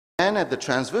And at the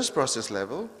transverse process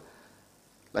level,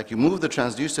 like you move the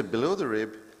transducer below the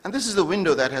rib, and this is the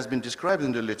window that has been described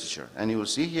in the literature. And you will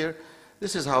see here,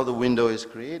 this is how the window is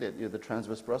created, the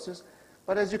transverse process.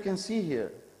 But as you can see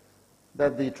here,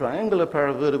 that the triangular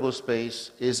paravertebral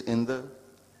space is in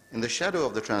the shadow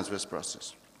of the transverse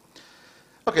process.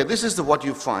 Okay, this is what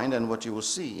you find and what you will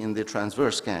see in the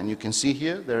transverse scan. You can see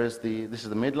here, this is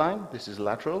the midline, this is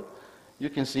lateral. You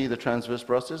can see the transverse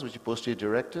process, which is posterior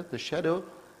directed, the shadow,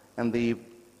 and the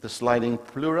sliding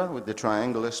pleura with the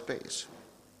triangular space.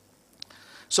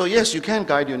 So yes, you can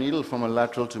guide your needle from a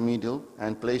lateral to medial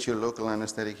and place your local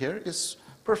anesthetic here. It's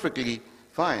perfectly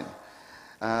fine.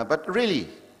 But really,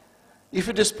 if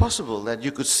it is possible that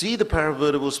you could see the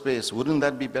paravertebral space, wouldn't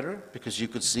that be better? Because you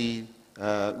could see,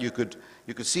 you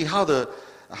could see how the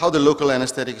local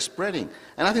anesthetic is spreading.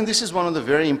 And I think this is one of the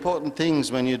very important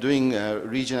things when you're doing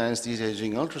regional anesthesia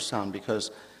using ultrasound,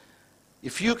 because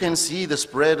if you can see the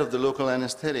spread of the local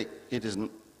anesthetic, it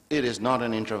is not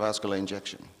an intravascular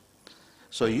injection.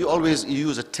 So you always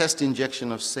use a test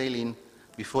injection of saline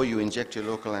before you inject your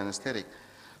local anesthetic.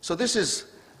 So this is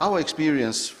our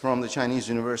experience from the Chinese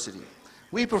university.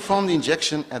 We perform the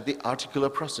injection at the articular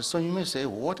process. So you may say,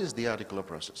 what is the articular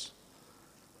process?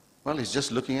 Well, it's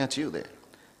just looking at you there.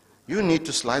 You need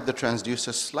to slide the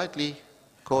transducer slightly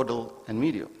caudal and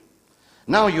medial.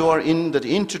 Now you are in the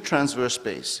intertransverse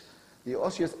space. The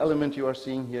osseous element you are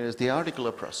seeing here is the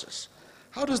articular process.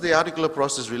 How does the articular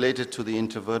process relate to the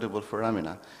intervertebral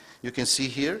foramina? You can see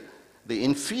here the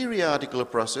inferior articular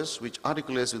process, which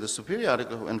articulates with the superior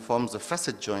article and forms the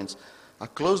facet joints, are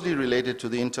closely related to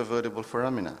the intervertebral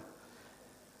foramina.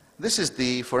 This is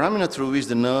the foramina through which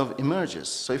the nerve emerges.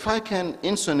 So if I can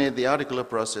insonate the articular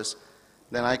process,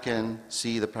 then I can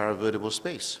see the paravertebral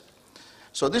space.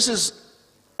 So this is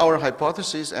our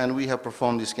hypothesis, and we have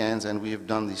performed these scans and we have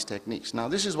done these techniques. Now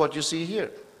this is what you see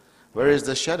here. Where is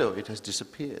the shadow? It has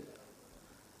disappeared.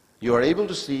 You are able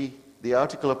to see the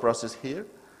articular process here.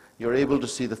 You're able to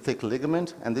see the thick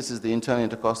ligament, and this is the internal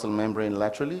intercostal membrane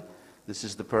laterally. This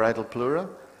is the parietal pleura,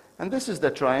 and this is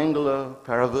the triangular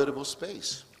paravertebral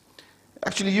space.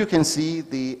 Actually, you can see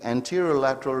the anterior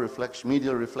lateral reflection,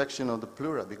 medial reflection of the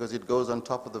pleura because it goes on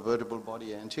top of the vertebral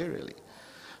body anteriorly.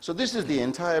 So this is the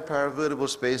entire paravertebral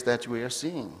space that we are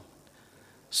seeing.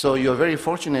 So you're very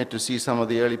fortunate to see some of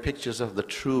the early pictures of the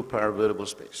true paravertebral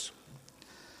space.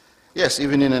 Yes,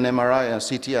 even in an MRI and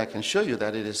CT, I can show you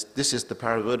that this is the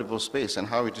paravertebral space and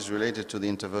how it is related to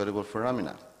the intervertebral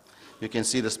foramina. You can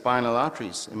see the spinal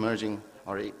arteries emerging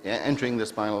or entering the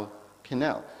spinal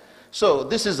canal. So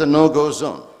this is the no-go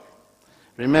zone.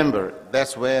 Remember,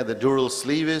 that's where the dural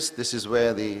sleeve is. This is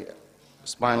where the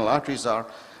spinal arteries are.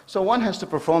 So one has to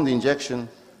perform the injection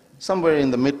somewhere in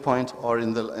the midpoint or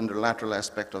in the lateral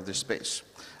aspect of this space.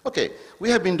 Okay, we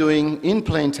have been doing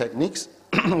in-plane techniques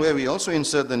where we also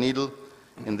insert the needle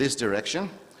in this direction,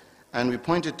 and we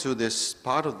point it to this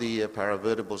part of the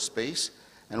paravertebral space.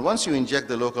 And once you inject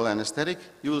the local anesthetic,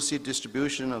 you will see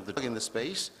distribution of the drug in the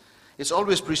space. It's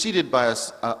always preceded by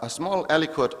a small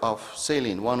aliquot of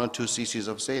saline, 1 or 2 cc's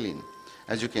of saline.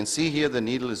 As you can see here, the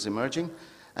needle is emerging,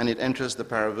 and it enters the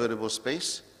paravertebral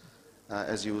space.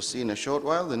 As you will see in a short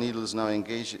while, the needle is now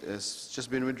engaged, it's just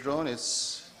been withdrawn.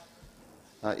 It's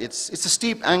a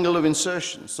steep angle of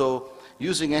insertion, so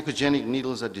using echogenic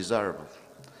needles are desirable.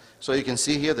 So you can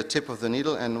see here the tip of the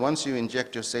needle, and once you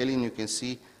inject your saline, you can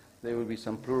see there will be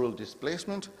some pleural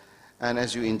displacement, and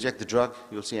as you inject the drug,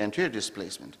 you'll see anterior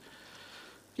displacement.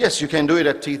 Yes, you can do it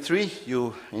at T3.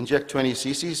 You inject 20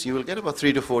 cc's, you will get about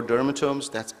 3 to 4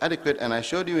 dermatomes. That's adequate, and I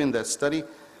showed you in that study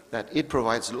that it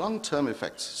provides long-term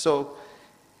effects. So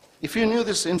if you knew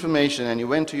this information and you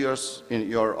went to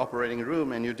your operating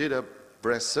room and you did a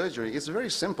breast surgery, it's very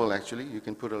simple actually. You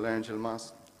can put a laryngeal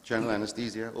mask, general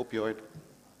anesthesia, opioid.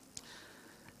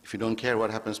 If you don't care what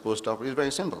happens post-op, it's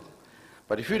very simple.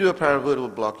 But if you do a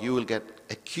paravertebral block, you will get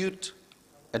acute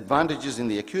advantages in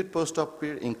the acute post-op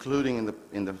period, including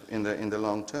in the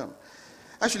long term.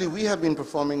 Actually, we have been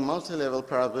performing multi-level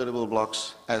paravertebral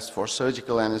blocks as for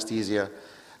surgical anesthesia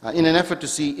in an effort to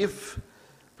see if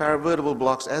paravertebral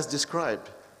blocks as described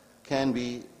can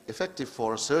be effective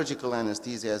for surgical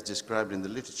anesthesia as described in the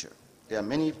literature. There are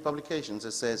many publications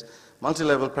that says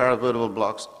multi-level paravertebral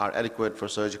blocks are adequate for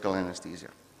surgical anesthesia.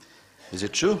 Is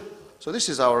it true? So this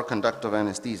is our conductive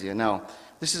anesthesia. Now,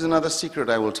 this is another secret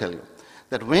I will tell you,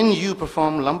 that when you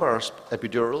perform lumbar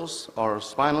epidurals or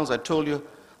spinals,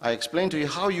 I explained to you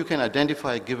how you can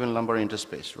identify a given lumbar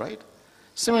interspace, right?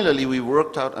 Similarly, we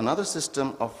worked out another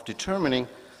system of determining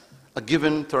a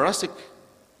given thoracic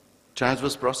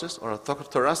transverse process or a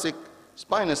thoracic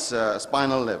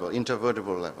spinal level,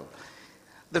 intervertebral level.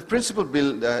 The principal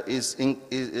build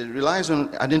it relies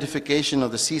on identification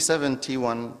of the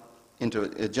C7-T1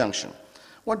 junction.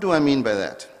 What do I mean by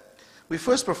that? We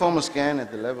first perform a scan at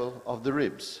the level of the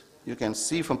ribs. You can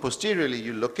see from posteriorly,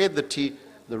 you locate the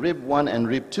rib 1 and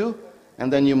rib 2,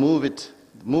 and then you move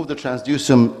the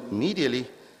transducer medially,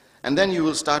 and then you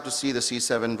will start to see the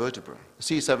C7 vertebra,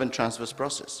 C7 transverse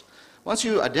process. Once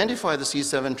you identify the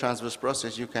C7 transverse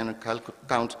process, you can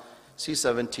count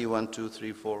C7, T1, 2,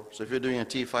 3, 4. So if you're doing a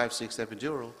T5, 6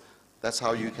 epidural, that's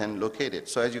how you can locate it.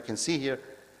 So as you can see here,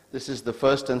 this is the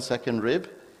first and second rib.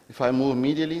 If I move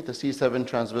medially, the C7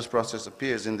 transverse process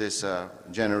appears in this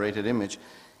generated image.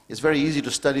 It's very easy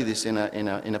to study this in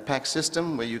a PAC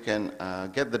system where you can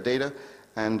get the data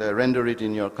and render it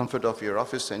in your comfort of your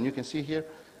office. And you can see here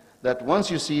that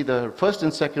once you see the first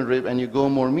and second rib and you go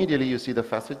more medially, you see the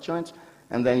facet joints,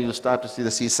 and then you'll start to see the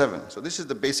C7. So this is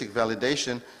the basic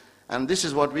validation, and this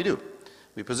is what we do.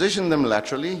 We position them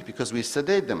laterally because we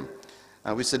sedate them.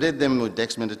 We sedate them with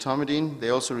dexmedetomidine. They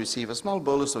also receive a small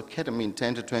bolus of ketamine,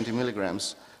 10 to 20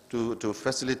 milligrams, to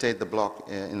facilitate the block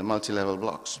in the multi-level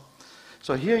blocks.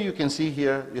 So here you can see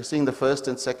here, you're seeing the first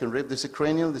and second rib. This is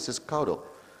cranial, this is caudal.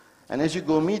 And as you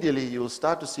go medially, you will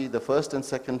start to see the first and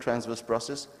second transverse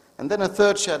process, and then a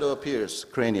third shadow appears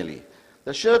cranially.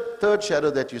 The third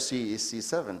shadow that you see is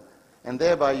C7, and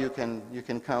thereby you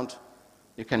can count,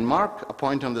 you can mark a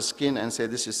point on the skin and say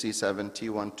this is C7,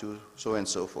 T1, 2, so and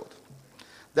so forth.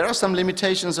 There are some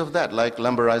limitations of that, like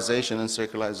lumbarization and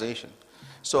circularization.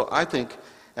 So I think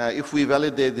if we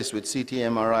validate this with CT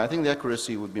MRI, I think the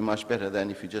accuracy would be much better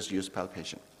than if you just use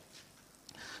palpation.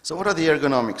 So what are the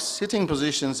ergonomics? Sitting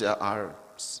positions are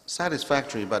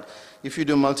satisfactory, but if you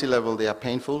do multi-level, they are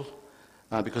painful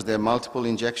because there are multiple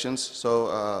injections.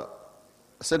 So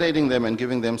sedating them and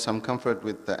giving them some comfort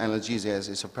with the analgesia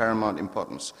is of paramount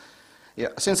importance. Yeah,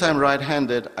 since I'm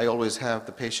right-handed, I always have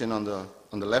the patient on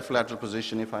the left lateral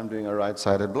position if I'm doing a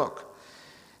right-sided block.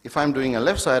 If I'm doing a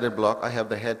left-sided block, I have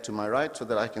the head to my right so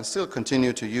that I can still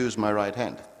continue to use my right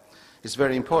hand. It's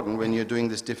very important when you're doing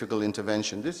this difficult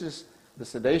intervention. This is the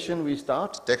sedation we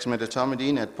start,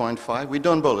 dexmedetomidine at 0.5. We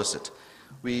don't bolus it.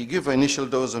 We give an initial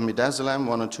dose of midazolam,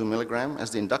 1 or 2 milligram, as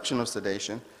the induction of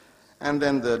sedation, and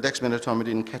then the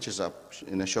dexmedetomidine catches up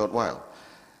in a short while.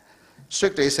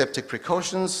 Strict aseptic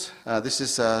precautions. This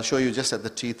is show you just at the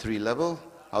T3 level,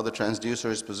 how the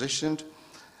transducer is positioned.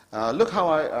 Look how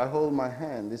I hold my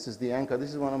hand. This is the anchor.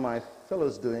 This is one of my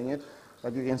fellows doing it,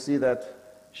 but you can see that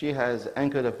she has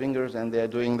anchored her fingers and they are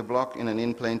doing the block in an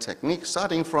in-plane technique,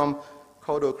 starting from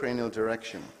caudocranial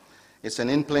direction. It's an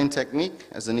in-plane technique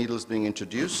as the needle is being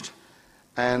introduced,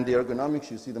 and the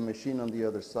ergonomics, you see the machine on the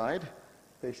other side.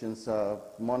 Patients are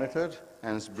monitored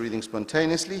and is breathing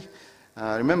spontaneously.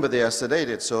 Remember, they are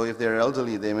sedated, so if they're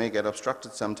elderly, they may get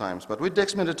obstructed sometimes. But with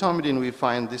dexmedetomidine, we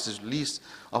find this is least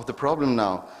of the problem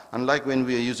now, unlike when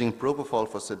we are using propofol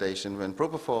for sedation, when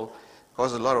propofol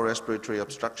causes a lot of respiratory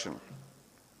obstruction.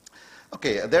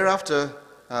 Okay, thereafter,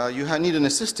 you need an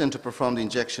assistant to perform the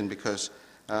injection because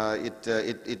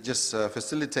it just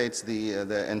facilitates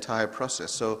the entire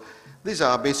process. So these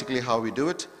are basically how we do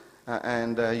it,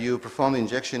 and you perform the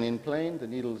injection in plane, the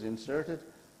needle is inserted,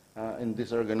 in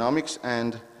this ergonomics,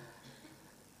 and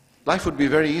life would be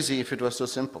very easy if it was so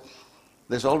simple.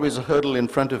 There's always a hurdle in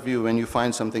front of you when you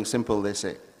find something simple, they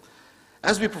say.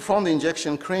 As we perform the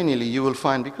injection cranially, you will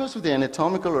find, because of the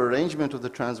anatomical arrangement of the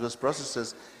transverse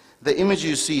processes, the image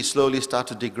you see slowly start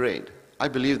to degrade. I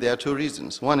believe there are two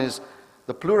reasons. One is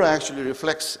the pleura actually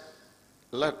reflects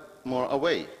a lot more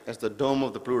away as the dome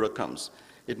of the pleura comes.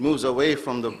 It moves away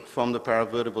from the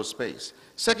paravertebral space.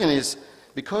 Second is,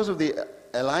 because of the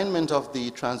alignment of the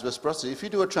transverse process, if you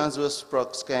do a transverse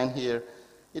scan here,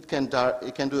 it can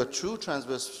do a true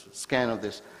transverse scan of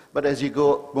this. But as you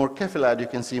go more cephalad, you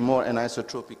can see more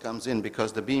anisotropy comes in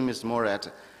because the beam is more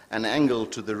at an angle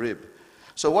to the rib.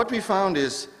 So what we found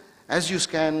is, as you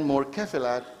scan more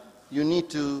cephalad, you need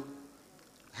to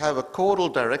have a caudal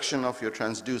direction of your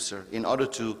transducer in order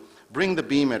to bring the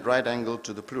beam at right angle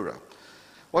to the pleura.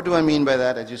 What do I mean by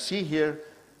that? As you see here,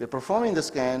 we're performing the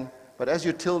scan, but as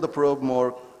you tilt the probe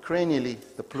more cranially,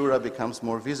 the pleura becomes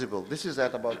more visible. This is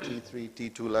at about T3,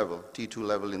 T2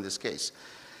 level in this case.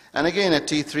 And again at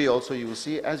T3 also you will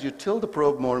see, as you tilt the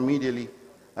probe more medially,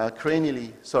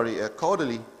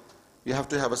 caudally, you have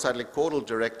to have a slightly caudal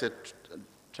directed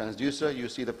transducer, you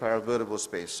see the paravertebral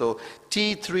space. So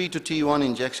T3 to T1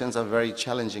 injections are very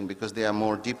challenging because they are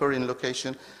more deeper in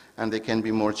location and they can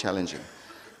be more challenging.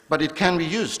 But it can be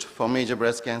used for major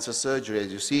breast cancer surgery.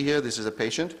 As you see here, this is a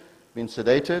patient been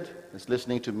sedated, is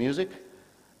listening to music,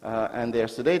 and they are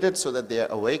sedated so that they are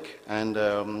awake and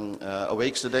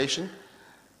awake sedation.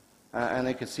 And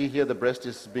you can see here the breast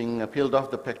is being peeled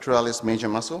off the pectoralis major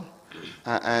muscle.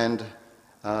 And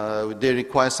they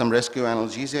require some rescue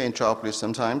analgesia, intraocularly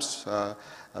sometimes,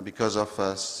 because of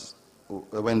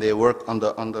when they work on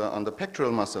the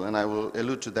pectoral muscle, and I will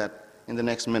allude to that in the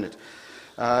next minute.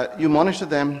 You monitor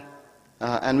them,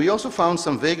 and we also found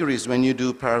some vagaries when you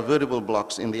do paravertebral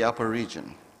blocks in the upper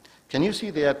region. Can you see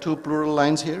there are two pleural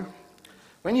lines here?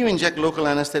 When you inject local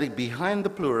anesthetic behind the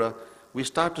pleura, we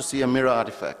start to see a mirror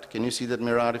artifact. Can you see that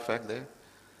mirror artifact there?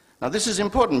 Now this is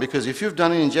important because if you've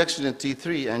done an injection at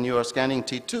T3 and you are scanning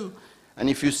T2, and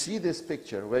if you see this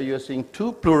picture where you're seeing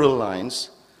two pleural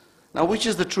lines, now which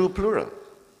is the true pleura?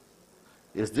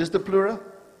 Is this the pleura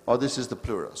or this is the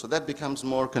pleura? So that becomes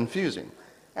more confusing.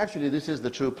 Actually, this is the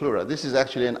true pleura. This is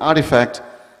actually an artifact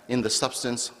in the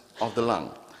substance of the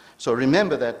lung. So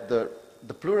remember that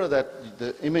the pleura,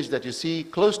 the image that you see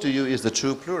close to you is the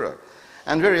true pleura.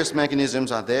 And various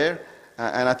mechanisms are there.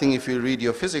 And I think if you read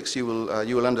your physics, you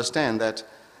will understand that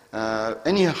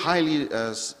any highly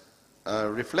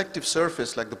reflective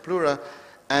surface like the pleura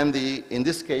and in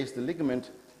this case, the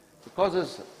ligament,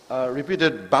 causes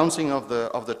repeated bouncing of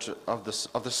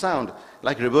the sound,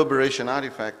 like reverberation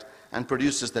artifact, and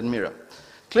produces that mirror.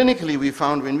 Clinically, we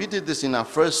found when we did this in our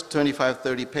first 25,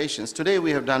 30 patients, today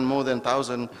we have done more than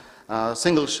 1,000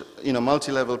 single,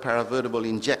 multi-level paravertebral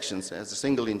injections as a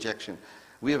single injection.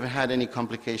 We haven't had any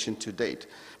complication to date.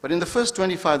 But in the first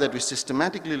 25 that we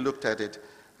systematically looked at it,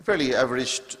 fairly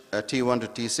averaged T1 to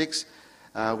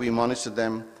T6, we monitored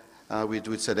them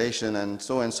with sedation and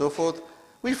so forth.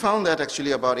 We found that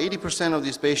actually about 80% of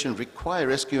these patients require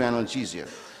rescue analgesia.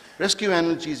 Rescue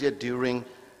analgesia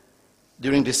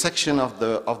during dissection of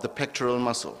the pectoral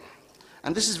muscle.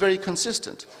 And this is very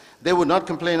consistent. They would not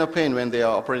complain of pain when they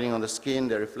are operating on the skin,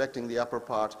 they're reflecting the upper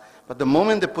part. But the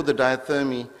moment they put the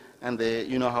diathermy, and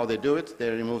you know how they do it, they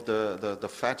remove the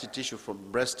fatty tissue,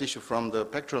 breast tissue from the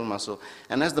pectoral muscle,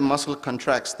 and as the muscle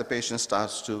contracts, the patient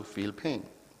starts to feel pain.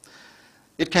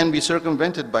 It can be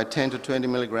circumvented by 10 to 20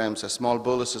 milligrams, as small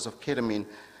boluses of ketamine,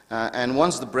 and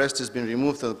once the breast has been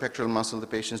removed from the pectoral muscle, the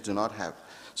patients do not have.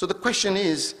 So the question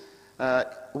is,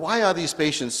 why are these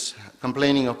patients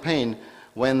complaining of pain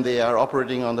when they are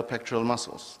operating on the pectoral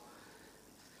muscles?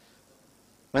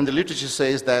 When the literature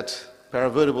says that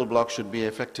paravertebral block should be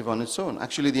effective on its own.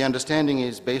 Actually, the understanding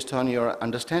is based on your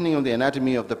understanding of the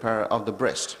anatomy of the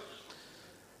breast.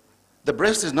 The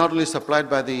breast is not only supplied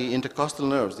by the intercostal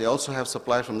nerves, they also have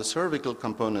supply from the cervical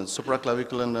components,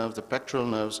 supraclavicular nerves, the pectoral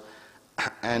nerves,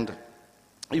 and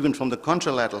even from the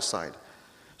contralateral side.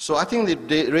 So I think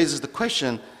it raises the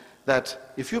question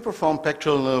that if you perform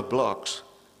pectoral nerve blocks,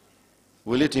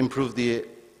 will it improve the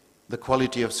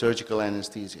quality of surgical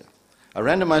anesthesia? A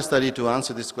randomized study to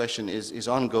answer this question is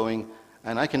ongoing,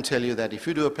 and I can tell you that if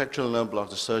you do a pectoral nerve block,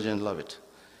 the surgeons love it.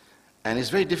 And it's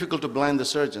very difficult to blind the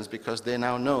surgeons because they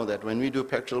now know that when we do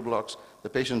pectoral blocks, the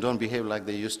patients don't behave like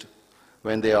they used to.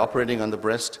 When they are operating on the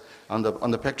breast, on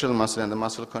the pectoral muscle and the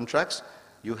muscle contracts,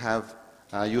 you have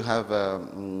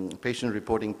patient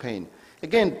reporting pain.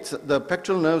 Again, the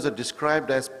pectoral nerves are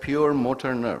described as pure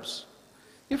motor nerves.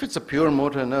 If it's a pure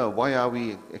motor nerve, why are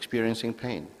we experiencing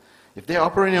pain? If they're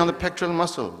operating on the pectoral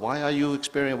muscle, why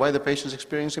the patient's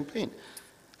experiencing pain?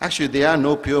 Actually, there are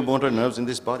no pure motor nerves in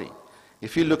this body.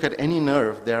 If you look at any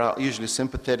nerve, there are usually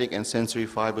sympathetic and sensory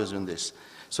fibers in this.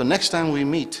 So next time we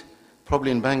meet,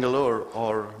 probably in Bangalore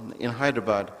or in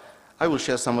Hyderabad, I will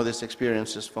share some of these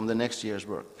experiences from the next year's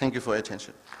work. Thank you for your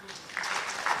attention.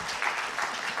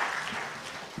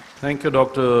 Thank you,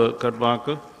 Dr.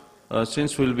 Kadmakar.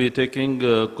 Since we'll be taking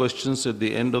questions at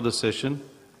the end of the session,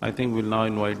 I think we'll now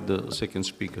invite the second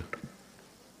speaker.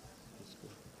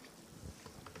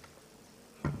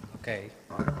 Okay.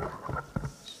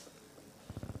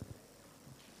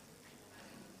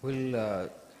 We'll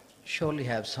surely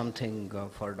have something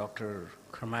for Dr.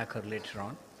 Kadmakar later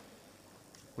on.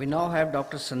 We now have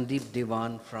Dr. Sandeep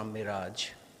Diwan from Miraj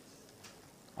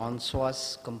on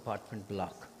Swas compartment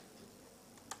block.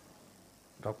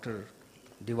 Dr.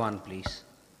 Diwan, please.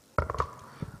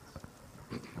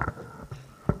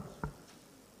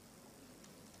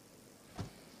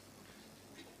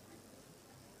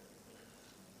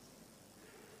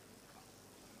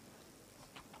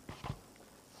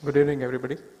 Good evening,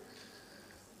 everybody.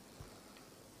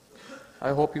 I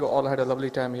hope you all had a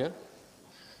lovely time here,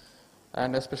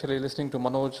 and especially listening to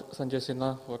Manoj, Sanjay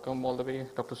Sinha, welcome all the way,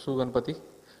 Dr. Suganpati.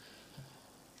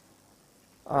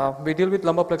 We deal with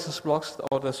lumbar plexus blocks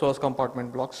or the psoas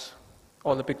compartment blocks.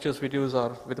 All the pictures, videos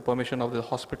are with the permission of the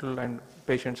hospital and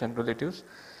patients and relatives.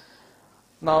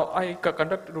 Now, I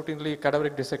conduct routinely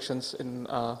cadaveric dissections in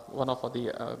one of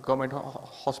the government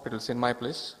hospitals in my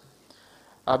place.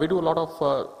 We do a lot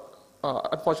of,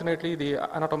 unfortunately, the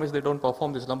anatomists, they don't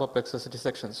perform these lumbar plexus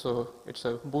dissections, so it's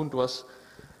a boon to us.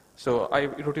 So I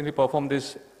routinely perform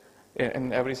this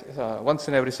once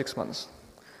in every 6 months.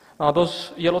 Now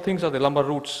those yellow things are the lumbar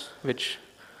roots which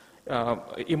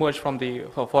emerge from the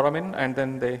foramen, and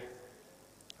then they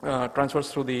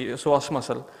transverse through the psoas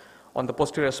muscle on the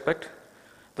posterior aspect.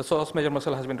 The psoas major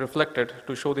muscle has been reflected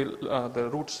to show the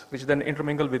roots, which then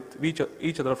intermingle with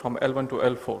each other from L1 to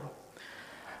L4.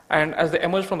 And as they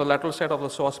emerge from the lateral side of the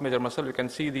psoas major muscle, you can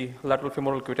see the lateral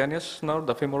femoral cutaneous nerve,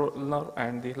 the femoral nerve,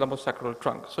 and the lumbosacral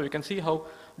trunk. So you can see how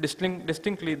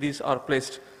distinctly these are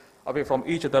placed away from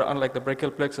each other, unlike the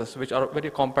brachial plexus, which are very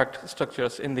compact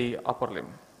structures in the upper limb.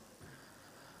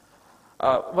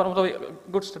 One of the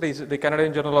good studies, the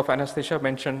Canadian Journal of Anesthesia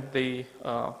mentioned the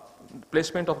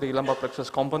placement of the lumbar plexus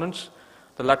components,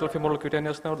 the lateral femoral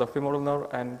cutaneous nerve, the femoral nerve,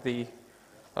 and the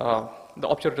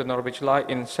obturator nerve, which lie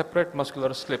in separate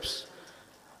muscular slips.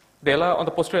 They lie on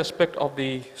the posterior aspect of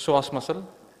the psoas muscle,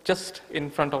 just in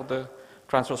front of the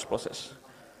transverse process.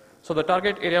 So the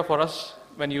target area for us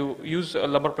when you use a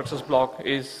lumbar plexus block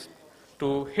is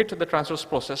to hit the transverse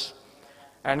process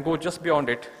and go just beyond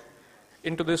it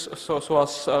into this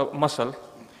psoas muscle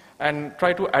and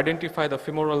try to identify the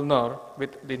femoral nerve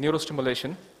with the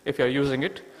neurostimulation, if you are using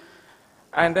it,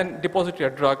 and then deposit your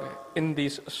drug in the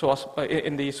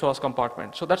psoas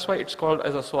compartment. So that's why it's called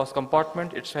as a psoas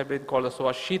compartment. It's been called a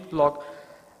psoas sheath block,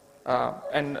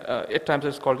 and at times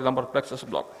it's called the lumbar plexus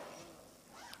block.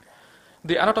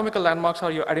 The anatomical landmarks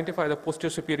are: you identify the posterior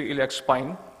superior iliac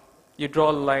spine, you draw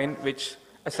a line which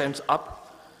ascends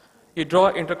up, you draw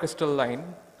an intercostal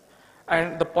line,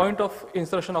 and the point of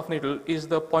insertion of needle is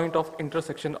the point of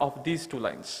intersection of these two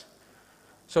lines.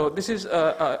 So this is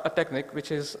a technique which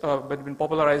has been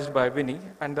popularized by Winnie,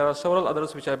 and there are several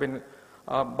others which have been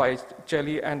by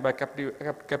Celli and by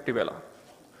Captivella.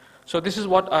 So this is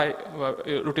what I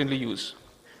routinely use.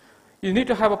 You need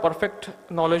to have a perfect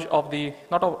knowledge of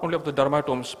not only of the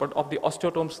dermatomes, but of the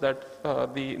osteotomes that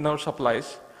the nerve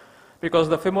supplies, because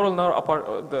the femoral nerve,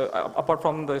 apart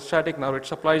from the sciatic nerve, it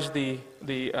supplies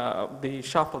the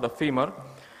shaft of the femur,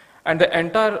 and the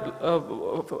entire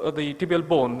the tibial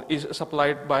bone is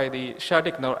supplied by the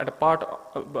sciatic nerve and a part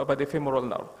by the femoral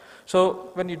nerve.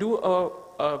 So when you do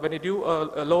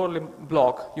a lower limb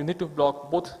block, you need to block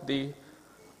both the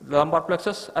lumbar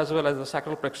plexus as well as the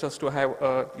sacral plexus to have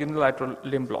a unilateral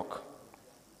limb block.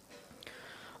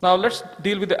 Now let's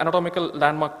deal with the anatomical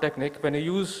landmark technique. When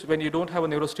you don't have a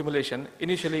neurostimulation,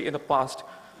 initially in the past,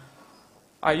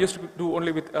 I used to do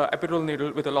only with epidural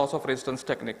needle with a loss of resistance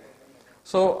technique.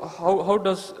 So how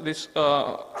does this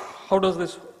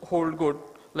hold good?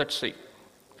 Let's see.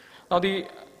 Now the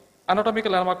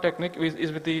anatomical landmark technique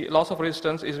is with the loss of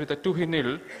resistance, is with a 2-He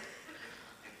needle.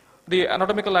 The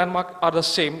anatomical landmark are the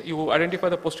same. You identify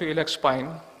the posterior iliac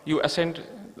spine. You ascend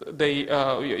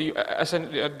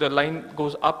the line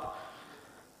goes up,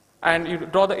 and you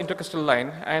draw the intercostal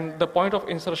line. And the point of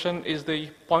insertion is the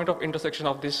point of intersection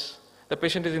of this. The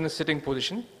patient is in a sitting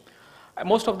position.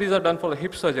 Most of these are done for the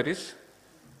hip surgeries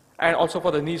and also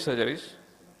for the knee surgeries.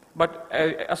 But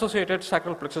associated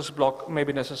sacral plexus block may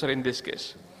be necessary in this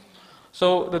case.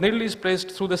 So the needle is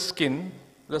placed through the skin,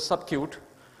 the subcute,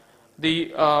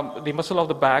 the muscle of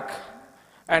the back,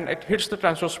 and it hits the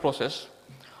transverse process.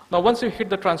 Now once you hit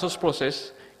the transverse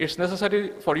process, it's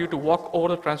necessary for you to walk over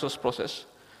the transverse process.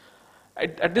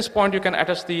 At this point, you can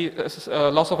attach the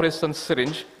loss of resistance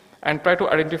syringe and try to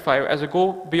identify, as you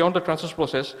go beyond the transverse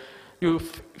process, you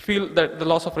feel that the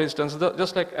loss of resistance,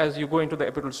 just like as you go into the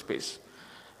epidural space.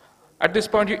 At this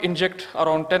point, you inject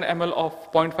around 10 ml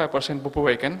of 0.5%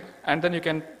 bupivacaine, and then you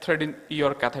can thread in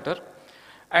your catheter.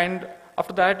 And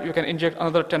after that, you can inject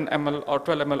another 10 ml or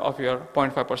 12 ml of your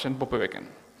 0.5% bupivacaine.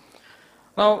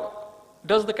 Now,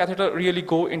 does the catheter really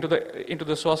go into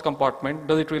the psoas compartment?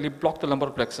 Does it really block the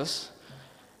lumbar plexus?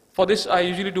 For this, I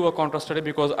usually do a contrast study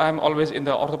because I'm always in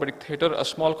the orthopedic theater. A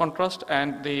small contrast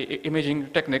and the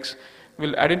imaging techniques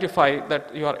will identify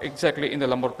that you are exactly in the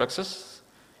lumbar plexus.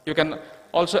 You can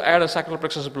also add a sacral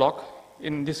plexus block.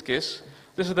 In this case,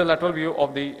 this is the lateral view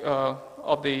of the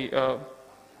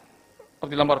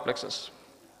lumbar plexus.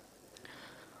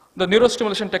 The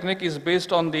neurostimulation technique is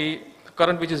based on the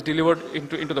current which is delivered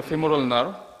into the femoral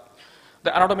nerve.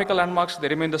 The anatomical landmarks, they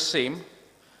remain the same.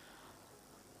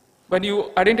 When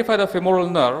you identify the femoral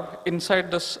nerve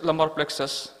inside this lumbar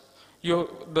plexus,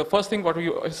 the first thing what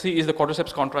you see is the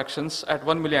quadriceps contractions at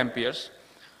 1 milliamperes.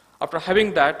 After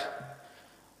having that,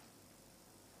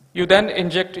 you then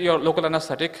inject your local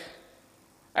anesthetic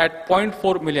at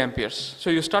 0.4 milliamperes. So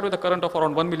you start with a current of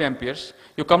around 1 milliamperes,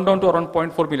 you come down to around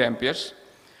 0.4 milliamperes,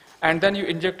 and then you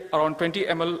inject around 20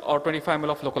 ml or 25 ml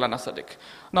of local anesthetic.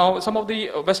 Now, some of the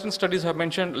Western studies have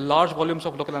mentioned large volumes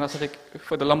of local anesthetic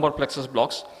for the lumbar plexus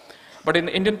blocks, but in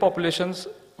the Indian populations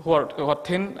who are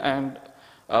thin and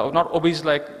not obese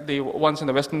like the ones in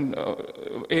the Western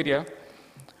area,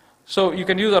 so you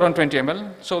can use around 20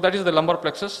 ml. So that is the lumbar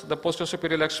plexus, the posterior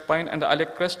superior leg spine, and the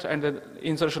iliac crest, and the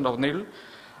insertion of needle.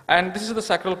 And this is the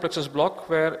sacral plexus block,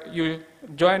 where you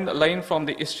join the line from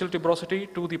the ischial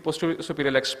tuberosity to the posterior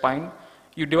superior leg spine.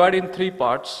 You divide in 3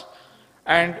 parts,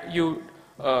 and you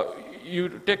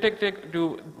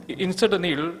insert the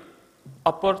needle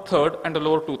upper third and the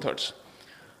lower 2/3.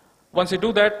 Once you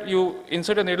do that, you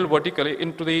insert a needle vertically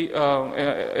into the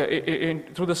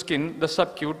through the skin, the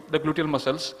subcute, the gluteal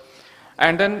muscles,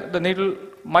 and then the needle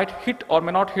might hit or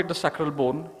may not hit the sacral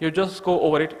bone. You just go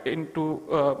over it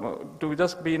to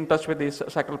just be in touch with the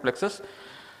sacral plexus.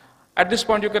 At this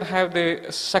point, you can have the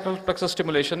sacral plexus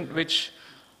stimulation, which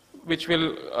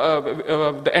will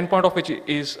the endpoint of which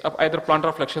is either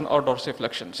plantar flexion or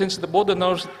dorsiflexion. Since both the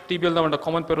nerves, tibial nerve and the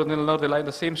common peroneal nerve, they lie in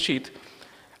the same sheath.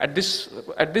 At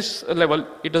this level,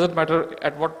 it doesn't matter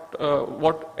at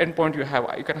what endpoint you have.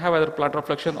 You can have either plantar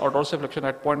flexion or dorsiflexion.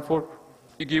 At 0.4,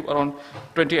 you give around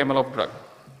 20 ml of drug.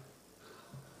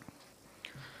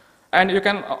 And you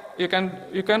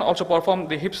can also perform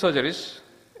the hip surgeries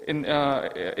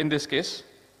in this case.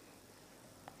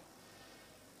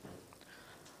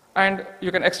 And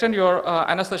you can extend your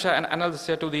anesthesia and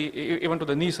analgesia to even to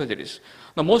the knee surgeries.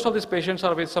 Now, most of these patients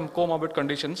are with some comorbid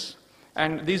conditions,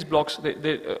 and these blocks,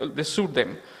 they suit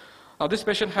them. Now, this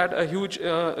patient had a huge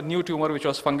new tumor which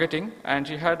was fungating, and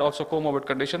she had also comorbid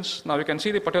conditions. Now, you can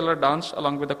see the patellar dance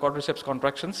along with the quadriceps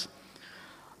contractions.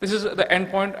 This is the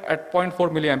endpoint at 0.4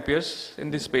 milliamperes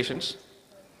in these patients.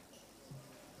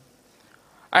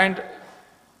 And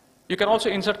you can also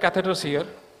insert catheters here.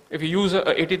 If you use an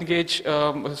 18-gauge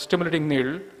stimulating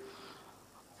needle,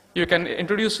 you can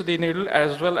introduce the needle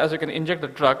as well as you can inject the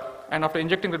drug. And after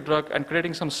injecting the drug and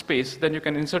creating some space, then you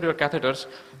can insert your catheters,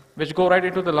 which go right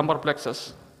into the lumbar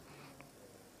plexus.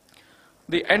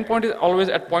 The endpoint is always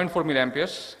at 0.4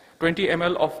 milliamperes, 20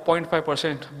 ml of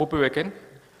 0.5% bupivacaine.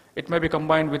 It may be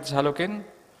combined with xalocaine,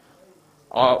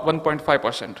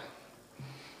 1.5%.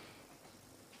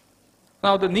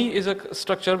 Now, the knee is a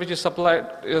structure which is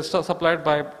supplied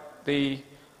by the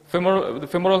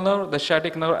femoral nerve, the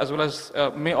sciatic nerve, as well as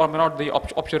may or may not the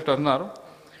obturator nerve.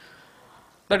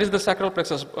 That is the sacral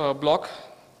plexus block,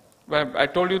 where I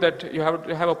told you that you have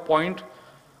to have a point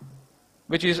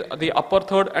which is the upper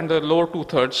third and the lower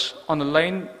 2/3 on the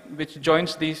line which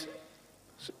joins the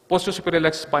posterior superior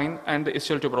leg spine and the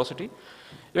ischial tuberosity.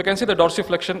 You can see the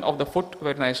dorsiflexion of the foot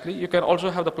very nicely. You can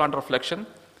also have the plantar flexion.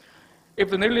 If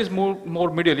the needle is more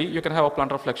medially, you can have a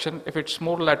plantar flexion. If it's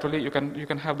more laterally, you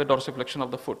can have the dorsiflexion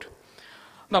of the foot.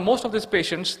 Now, most of these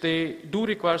patients, they do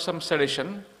require some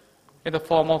sedation in the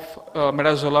form of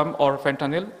midazolam or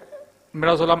fentanyl,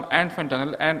 midazolam and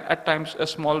fentanyl, and at times a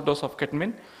small dose of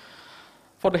ketamine.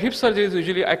 For the hip surgeries,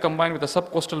 usually I combine with a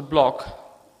subcostal block,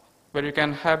 where you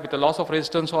can have with a loss of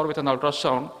resistance or with an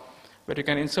ultrasound, where you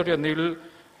can insert your needle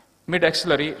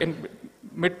mid-axillary in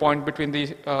midpoint between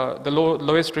the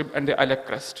lowest rib and the iliac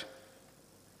crest.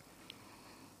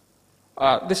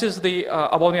 This is the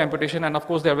above the amputation, and of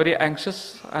course they are very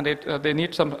anxious, and they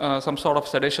need some sort of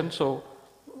sedation. So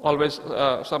always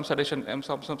some sedation and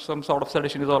some sort of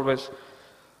sedation is always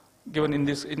given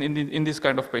in this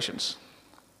kind of patients.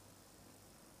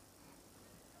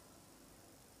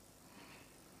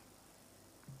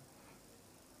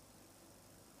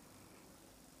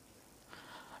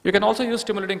 You can also use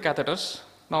stimulating catheters.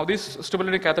 Now, these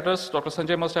stimulating catheters, Dr.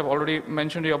 Sanjay must have already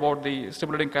mentioned you about the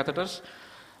stimulating catheters.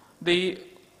 The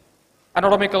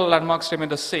anatomical landmarks remain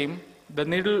the same. The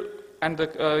needle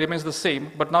remains the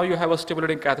same, but now you have a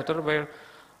stimulating catheter where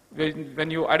when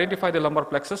you identify the lumbar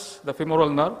plexus, the femoral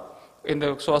nerve in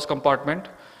the psoas compartment,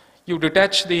 you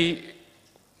detach the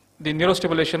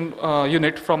neurostimulation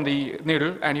unit from the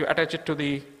needle and you attach it to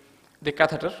the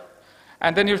catheter.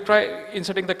 And then you try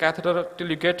inserting the catheter till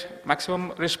you get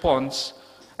maximum response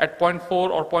at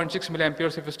 0.4 or 0.6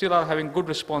 milliamperes. If you still are having good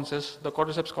responses, the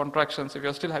quadriceps contractions, if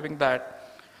you're still having that,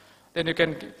 then you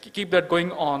can keep that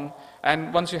going on.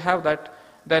 And once you have that,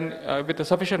 then with a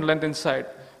sufficient length inside,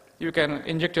 you can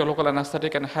inject your local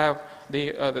anesthetic and have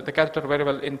the catheter very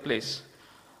well in place.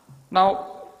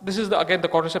 Now, this is again the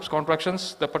quadriceps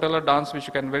contractions, the patellar dance, which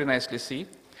you can very nicely see.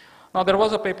 Now, there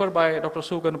was a paper by Dr.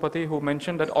 Su Ganapati who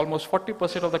mentioned that almost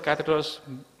 40% of the catheters,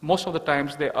 most of the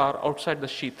times, they are outside the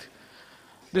sheath.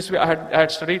 This I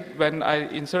had studied when I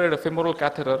inserted a femoral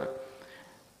catheter.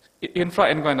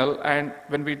 infrainguinal, and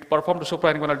when we performed the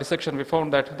suprainguinal dissection, we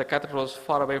found that the catheter was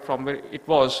far away from where it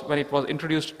was when it was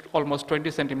introduced almost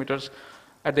 20 centimeters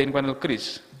at the inguinal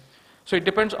crease. So it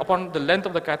depends upon the length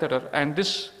of the catheter, and the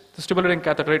stimulating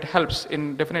catheter, it helps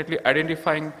in definitely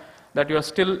identifying that you are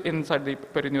still inside the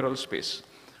perineural space.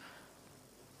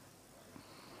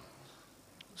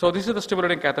 So this is the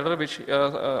stimulating catheter, which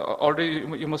already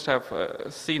you must have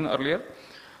seen earlier.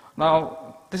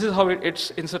 Now, this is how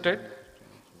it's inserted.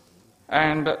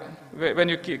 And when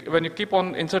you keep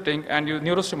on inserting and you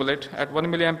neurostimulate at 1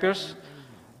 milliamperes,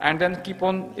 and then keep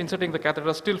on inserting the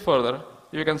catheter still further,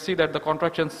 you can see that the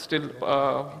contractions still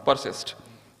persist.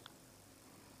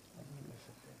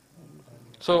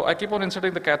 So I keep on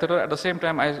inserting the catheter. At the same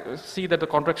time, I see that the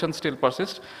contractions still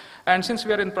persist. And since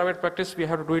we are in private practice, we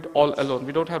have to do it all alone.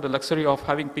 We don't have the luxury of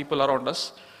having people around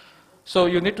us. So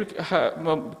you need to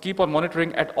keep on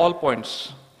monitoring at all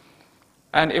points,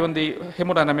 and even the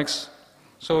hemodynamics.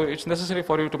 So it's necessary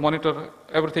for you to monitor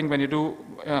everything when you do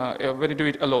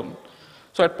it alone.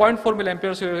 So at 0.4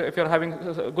 milliamperes, if you're having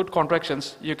good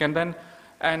contractions, you can then,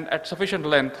 and at sufficient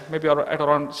length, maybe at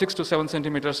around 6 to 7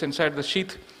 centimeters inside the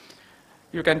sheath,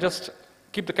 you can just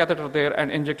keep the catheter there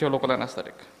and inject your local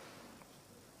anesthetic.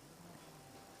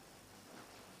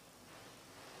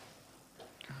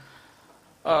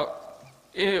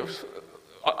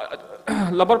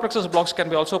 Lumbar plexus blocks can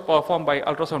be also performed by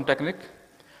ultrasound technique.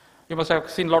 You must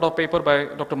have seen a lot of paper by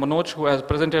Dr. Manoj, who has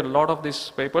presented a lot of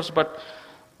these papers, but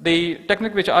the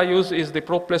technique which I use is the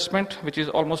probe placement, which is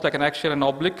almost like an axial and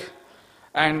oblique,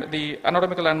 and the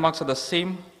anatomical landmarks are the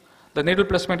same. The needle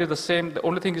placement is the same. The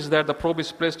only thing is that the probe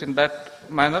is placed in that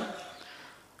manner.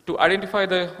 To identify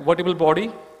the vertebral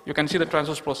body, you can see the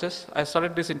transverse process. I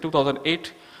started this in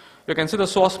 2008. You can see the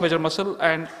psoas major muscle,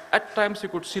 and at times you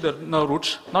could see the nerve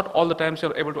roots. Not all the times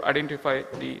you're able to identify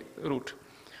the root.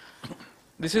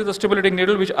 This is the stimulating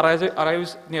needle which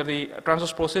arrives near the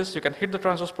transverse process. You can hit the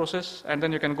transverse process, and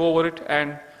then you can go over it,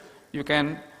 and you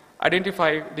can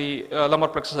identify the lumbar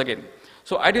plexus again.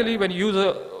 So ideally, when you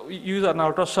use an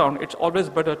ultrasound, it's always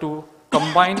better to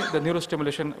combine the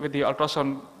neurostimulation with the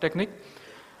ultrasound technique.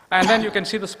 And then you can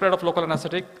see the spread of local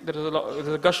anesthetic. There is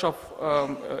a gush of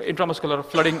intramuscular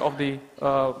flooding of the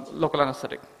local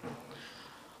anesthetic.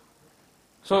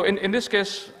 So in this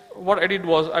case, what I did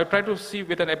was I tried to see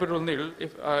with an epidural needle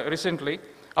recently,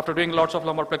 after doing lots of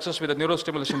lumbar plexus with a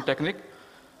neurostimulation technique.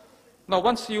 Now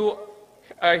once you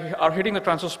are hitting the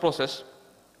transverse process,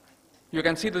 you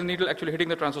can see the needle actually hitting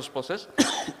the transverse process.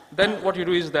 Then what you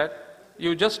do is that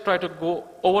you just try to go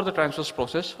over the transverse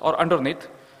process or underneath.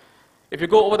 If you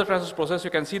go over the transverse process,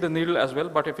 you can see the needle as well,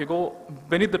 but if you go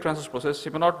beneath the transverse process,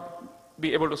 you may not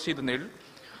be able to see the needle.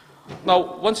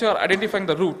 Now, once you are identifying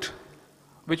the root,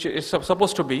 which is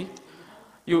supposed to be,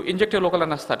 you inject your local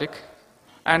anesthetic,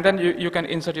 and then you can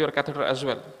insert your catheter as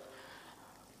well.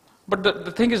 But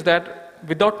the thing is that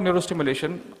without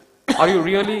neurostimulation, are you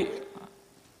really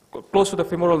close to the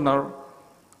femoral nerve?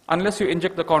 Unless you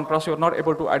inject the contrast, you are not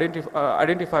able to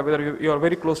identify whether you are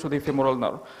very close to the femoral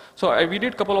nerve. So we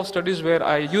did a couple of studies where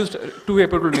I used 2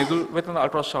 epidural needle with an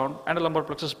ultrasound and a lumbar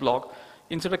plexus block,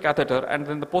 insert a catheter, and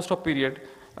then the post-op period,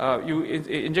 you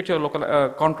inject your local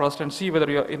contrast and see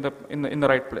whether you are in the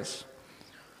right place.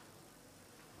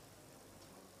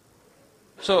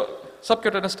 So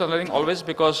subcutaneous tunneling always,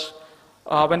 because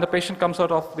when the patient comes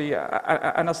out of the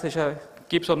anesthesia,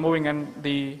 keeps on moving, and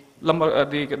the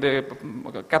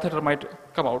catheter might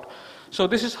come out. So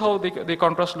this is how the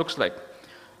contrast looks like.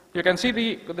 You can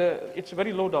see it's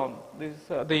very low down.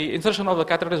 The insertion of the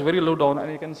catheter is very low down,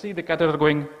 and you can see the catheter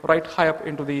going right high up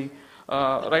into the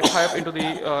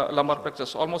lumbar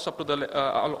plexus, almost up to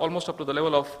the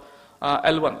level of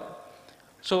L1.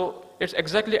 So it's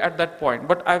exactly at that point.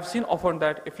 But I've seen often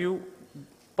that if you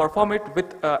perform it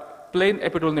with a plain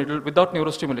epidural needle without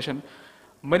neurostimulation,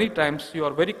 many times you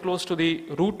are very close to the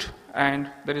root, and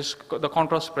the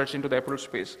contrast spreads into the epidural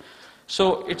space.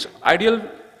 So it's ideal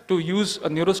to use a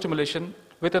neurostimulation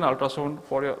with an ultrasound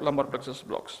for your lumbar plexus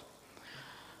blocks.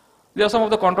 There are some of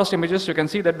the contrast images. You can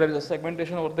see that there is a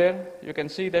segmentation over there. You can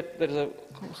see that there is a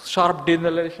sharp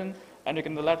delineation, and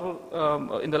in the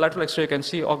lateral X-ray you can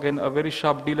see again a very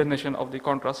sharp delineation of the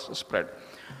contrast spread.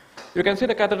 You can see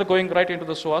the catheter going right into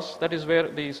the psoas. That is where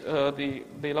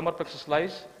the lumbar plexus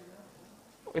lies,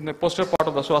 in the posterior part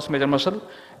of the psoas major muscle,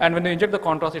 and when you inject the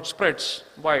contrast, it spreads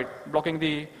wide, blocking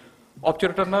the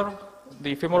obturator nerve,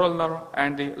 the femoral nerve,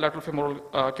 and the lateral femoral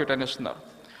cutaneous nerve.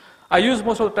 I use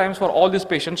most of the times for all these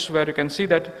patients where you can see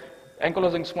that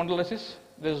ankylosing spondylosis,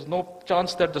 there's no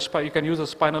chance that you can use a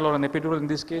spinal or an epidural in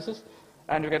these cases,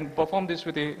 And you can perform this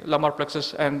with the lumbar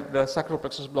plexus and the sacral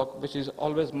plexus block, which is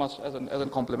always must as a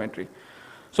complementary.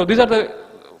 So these are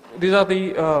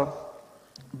the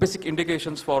basic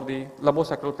indications for the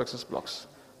lumbosacral plexus blocks.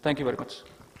 Thank you very much.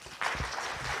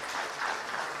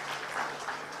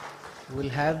 We'll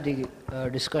have the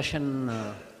discussion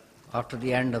after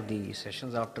the end of the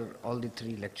sessions, after all the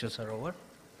 3 lectures are over.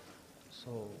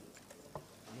 So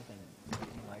you can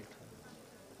invite her.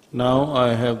 Now I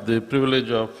have the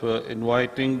privilege of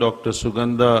inviting Dr.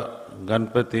 Sugandha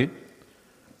Ganpati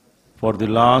for the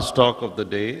last talk of the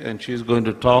day, and she is going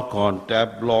to talk on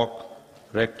TAP block,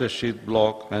 rectus sheath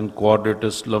block, and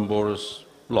quadratus lumboris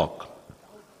block.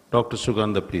 Dr.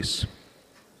 Sugandha, please.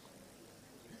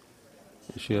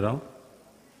 Is she around?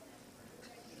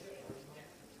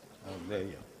 Oh, there you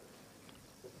are.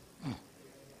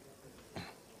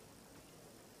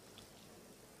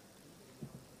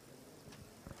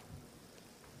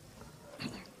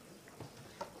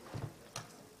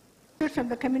 From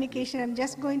the communication, I'm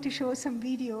just going to show some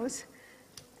videos.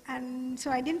 And so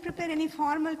I didn't prepare any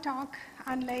formal talk,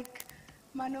 unlike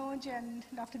Manoj and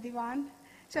Dr. Diwan.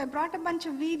 So I brought a bunch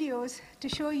of videos to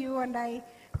show you, and I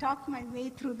talked my way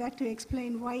through that to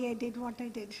explain why I did what I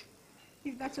did.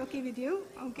 If that's okay with you,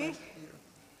 okay?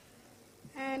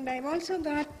 And I've also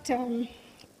got a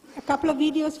couple of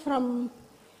videos from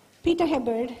Peter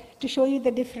Hubbard to show you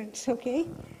the difference, okay?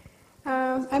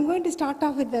 I'm going to start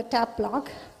off with the TAP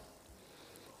block.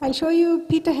 I'll show you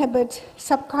Peter Hubbard's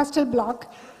subcostal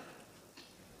block.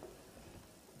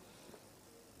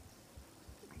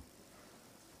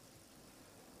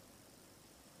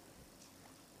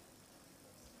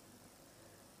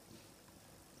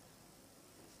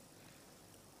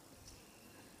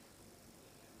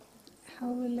 How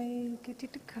will I get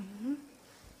it to come?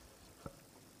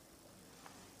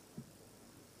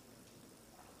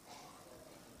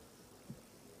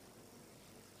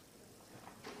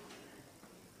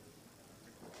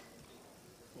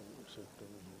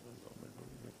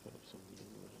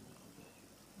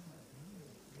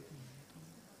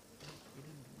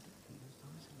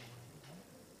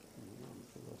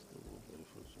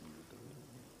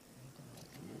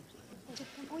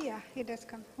 Oh yeah, it does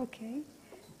come. Okay.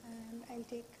 And I'll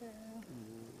take...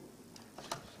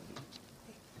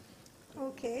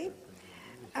 okay.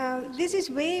 This is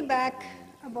way back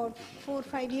about 4 or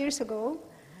 5 years ago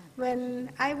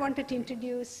when I wanted to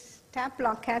introduce TAP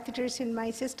block catheters in my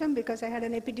system because I had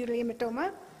an epidural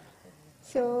hematoma.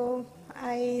 So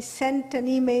I sent an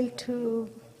email to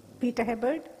Peter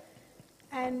Hubbard,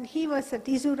 and he was at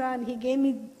Izura, and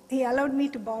he allowed me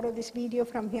to borrow this video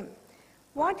from him.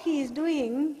 What he is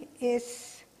doing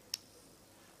is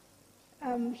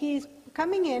he is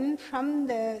coming in from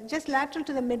just lateral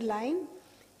to the midline.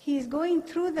 He is going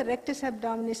through the rectus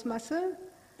abdominis muscle,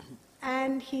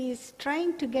 and he is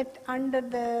trying to get under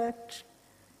the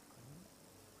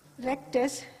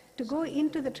rectus to go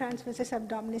into the transversus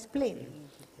abdominis plane.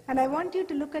 And I want you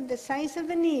to look at the size of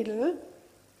the needle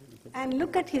and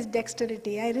look at his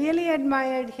dexterity. I really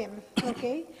admired him,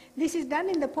 okay? This is done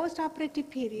in the post-operative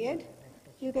period.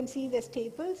 You can see the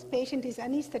staples. Patient is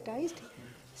anesthetized.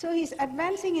 So he's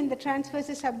advancing in the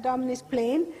transversus abdominis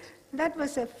plane. That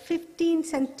was a 15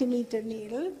 centimeter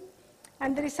needle.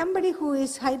 And there is somebody who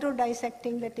is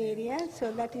hydrodissecting that area.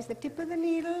 So that is the tip of the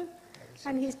needle.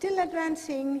 And he's still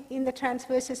advancing in the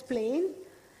transversus plane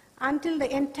until the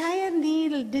entire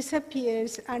needle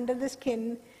disappears under the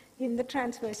skin in the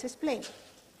transversus plane.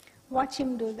 Watch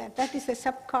him do that. That is a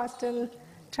subcostal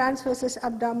transversus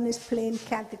abdominis plane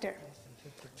catheter.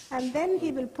 And then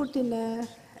he will put in a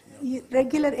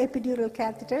regular epidural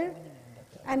catheter,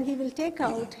 and he will take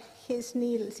out his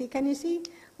needle. See, can you see?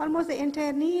 Almost the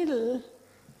entire needle,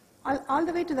 all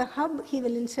the way to the hub, he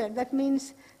will insert. That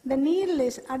means the needle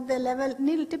is at the level,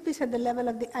 needle tip is at the level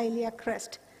of the ilia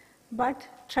crest, but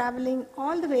traveling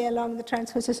all the way along the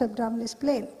transversus abdominis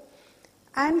plane.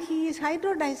 And he is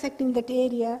hydrodissecting that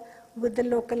area with the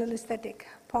local anesthetic,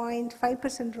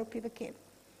 0.5% ropivacaine.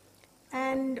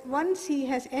 And once he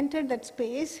has entered that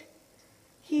space,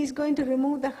 he is going to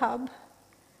remove the hub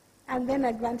and then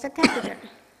advance a catheter.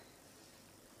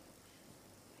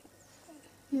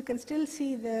 You can still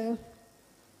see the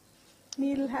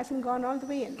needle hasn't gone all the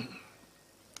way in.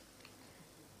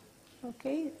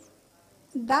 Okay,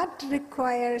 that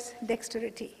requires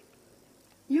dexterity.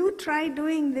 You try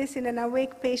doing this in an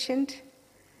awake patient.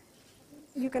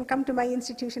 You can come to my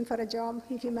institution for a job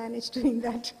if you manage doing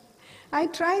that. I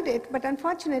tried it, but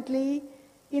unfortunately,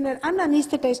 in an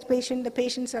unanesthetized patient, the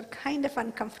patients are kind of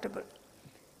uncomfortable.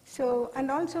 So,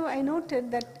 and also I noted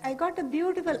that I got a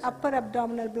beautiful upper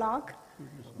abdominal block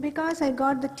because I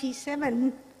got the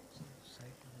T7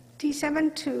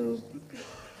 T7 to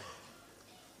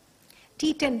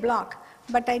T10 block,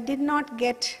 but I did not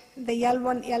get the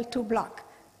L1, L2 block,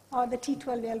 or the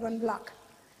T12, L1 block.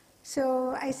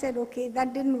 So I said, okay,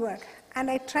 that didn't work. And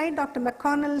I tried Dr.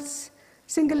 McConnell's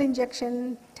single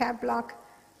injection tab block.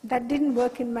 That didn't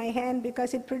work in my hand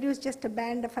because it produced just a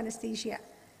band of anesthesia.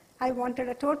 I wanted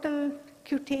a total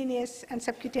cutaneous and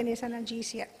subcutaneous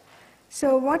analgesia.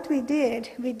 So what we did,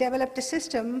 we developed a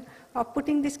system of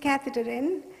putting this catheter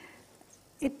in.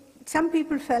 Some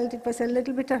people felt it was a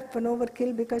little bit of an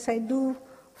overkill because I do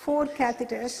 4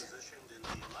 catheters. Positioned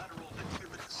in the lateral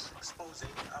decubitus,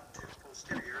 exposing up to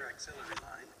posterior axillary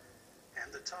line,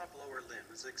 and the top lower limb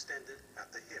is extended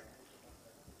at the hip.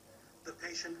 The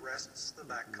patient rests the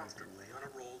back comfortably on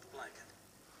a rolled blanket.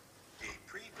 A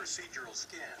pre-procedural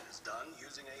scan is done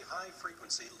using a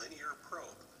high-frequency linear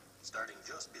probe, starting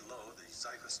just below the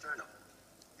xiphosternum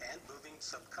and moving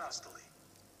subcostally.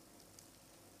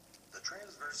 The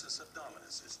transversus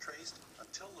abdominis is traced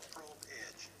until the probe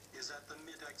edge is at the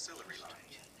mid-axillary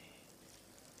line.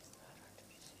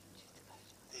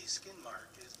 A skin mark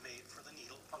is made for the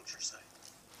needle puncture site.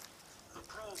 The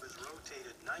probe is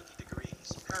rotated 90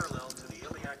 degrees parallel to the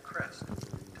iliac crest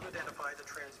to identify the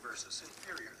transversus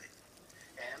inferiorly,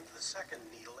 and the second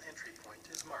needle entry point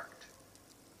is marked.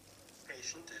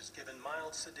 Patient is given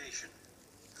mild sedation.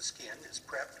 The skin is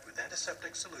prepped with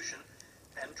antiseptic solution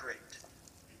and draped.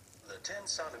 The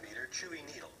 10-centimeter chewy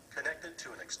needle connected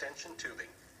to an extension tubing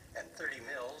and 30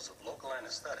 mils of local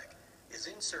anesthetic is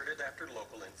inserted after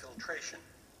local infiltration.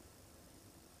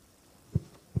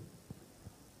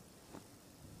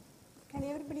 Can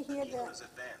everybody The hear needle the is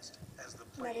advanced as the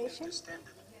plane is narration?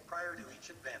 distended prior to each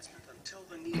advancement until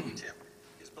the needle tip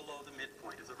is below the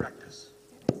midpoint of the rectus.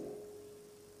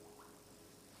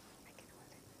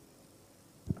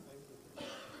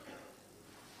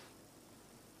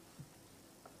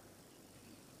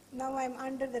 Now I'm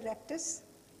under the rectus.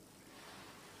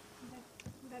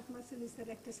 That muscle is the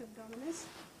rectus abdominis.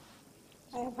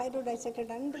 I have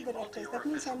hydrodissected under the rectus. That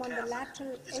means I'm on the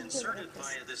lateral is edge of the inserted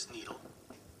rectus. via this needle,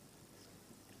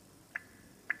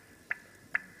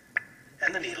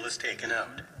 and the needle is taken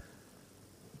out.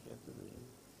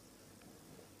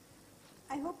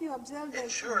 I hope you observed the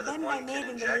Ensure that bend I one made can in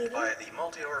the inject needle. via the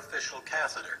multi-orificial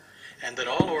catheter and that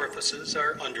all orifices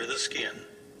are under the skin.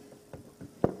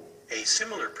 A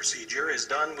similar procedure is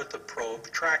done with the probe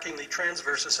tracking the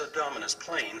transversus abdominis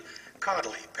plane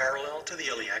caudally parallel to the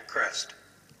iliac crest.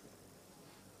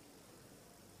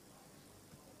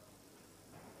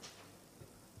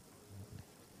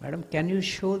 Madam, can you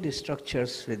show the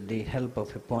structures with the help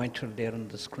of a pointer there on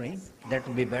the screen? That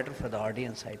would be better for the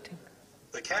audience, I think.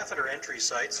 The catheter entry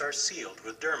sites are sealed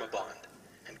with dermabond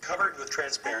and covered with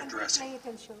transparent dressing. Play it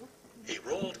and show. A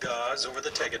rolled gauze over the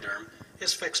tegaderm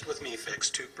is fixed with Me-Fix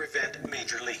to prevent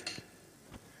major leak.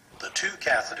 The 2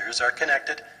 catheters are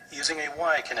connected using a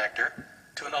Y connector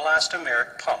to an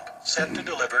elastomeric pump set to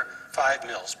deliver 5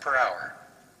 mils per hour.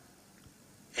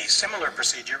 A similar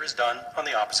procedure is done on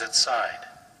the opposite side.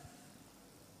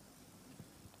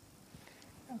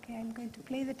 Okay, I'm going to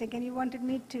play that again. You wanted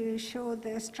me to show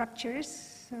the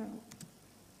structures. So.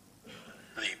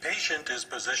 The patient is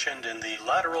positioned in the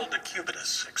lateral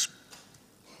decubitus,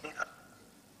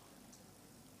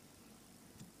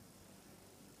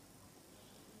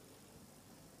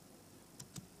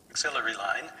 axillary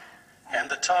line, and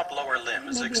the top lower limb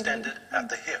is extended at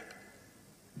the hip.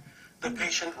 The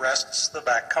patient rests the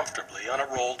back comfortably on a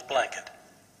rolled blanket.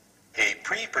 A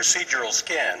pre-procedural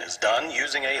scan is done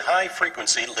using a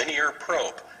high-frequency linear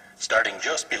probe, starting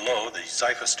just below the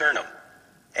xiphosternum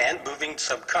and moving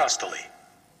subcostally.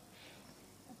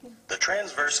 The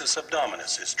transversus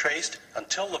abdominis is traced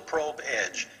until the probe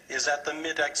edge is at the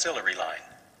mid-axillary line.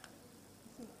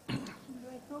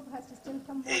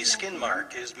 A skin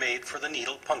mark is made for the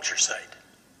needle puncture site.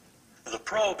 The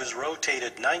probe is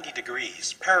rotated 90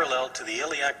 degrees parallel to the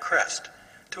iliac crest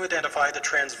to identify the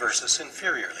transversus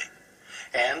inferiorly,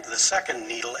 and the second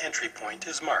needle entry point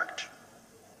is marked.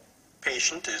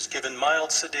 Patient is given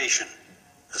mild sedation.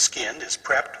 The skin is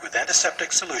prepped with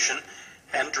antiseptic solution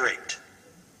and draped.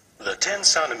 The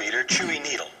 10-centimeter chewy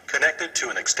needle connected to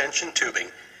an extension tubing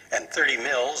and 30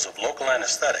 mils of local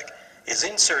anesthetic is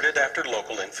inserted after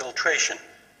local infiltration.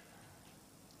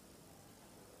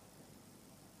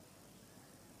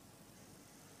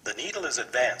 The needle is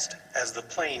advanced as the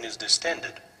plane is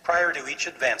distended prior to each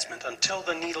advancement until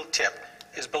the needle tip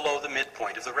is below the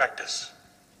midpoint of the rectus.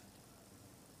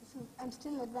 So I'm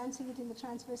still advancing it in the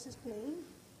transversus plane.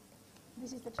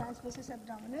 This is the transversus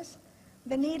abdominis.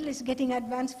 The needle is getting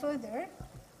advanced further.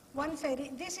 Once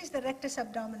this is the rectus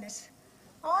abdominis.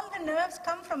 All the nerves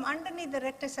come from underneath the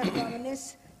rectus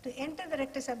abdominis to enter the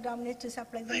rectus abdominis to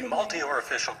supply the The midline.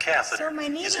 multi-orificial catheter So my is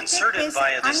needle tip inserted is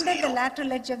via this under the needle,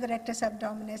 lateral edge of the rectus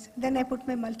abdominis. Then I put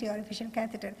my multi-orificial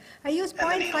catheter. I use And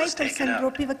the needle is taken 0.5% out.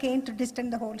 ropivacaine to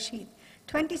distend the whole sheath.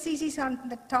 20 cc's on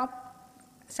the top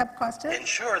subcostal.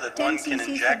 ensure that 10 one can cc's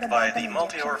for inject the by bottom the injection.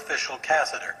 multi-orificial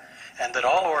catheter, and that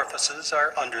all orifices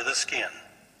are under the skin.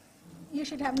 You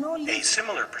should have no A leak.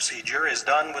 similar procedure is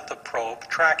done with the probe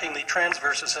tracking the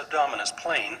transversus abdominis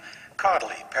plane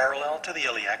caudally parallel to the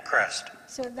iliac crest.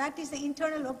 So that is the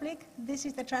internal oblique. This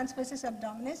is the transversus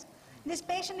abdominis. This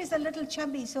patient is a little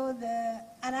chubby, so the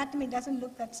anatomy doesn't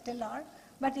look that stellar,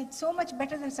 but it's so much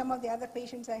better than some of the other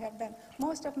patients I have done.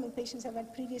 Most of my patients have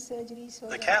had previous surgeries. So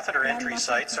The catheter land entry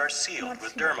muscle sites are not sealed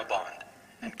with sealed. dermabond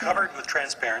and Okay. covered with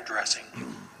transparent dressing.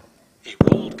 A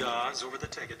rolled gauze over the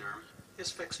tegaderm is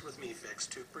fixed with Mefix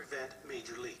to prevent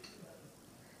major leak.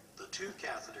 The two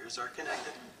catheters are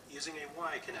connected using a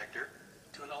Y connector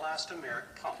to an elastomeric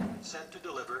pump set to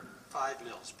deliver 5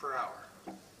 mils per hour.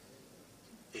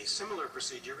 A similar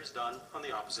procedure is done on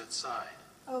the opposite side.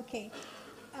 Okay.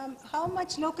 How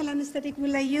much local anesthetic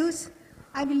will I use?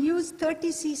 I will use 30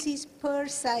 cc's per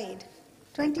side.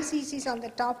 20 cc's on the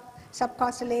top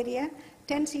subcostal area,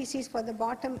 10 cc's for the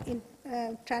bottom in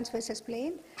transversus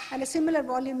plane, and a similar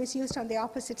volume is used on the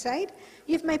opposite side.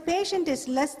 If my patient is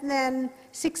less than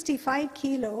 65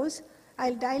 kilos,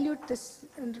 I'll dilute this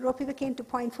ropivacaine to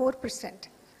 0.4%.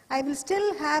 I will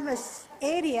still have an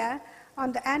area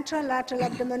on the anterolateral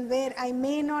abdomen where I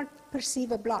may not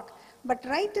perceive a block. But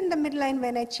right in the midline,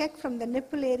 when I check from the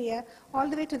nipple area all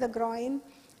the way to the groin,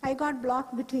 I got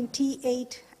blocked between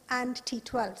T8 and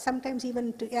T12, sometimes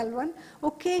even to L1,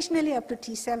 occasionally up to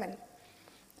T7.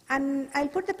 And I'll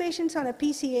put the patients on a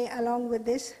PCA along with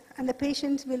this, and the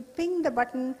patients will ping the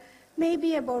button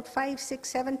maybe about 5, 6,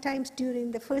 7 times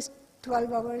during the first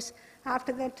 12 hours.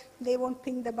 After that, they won't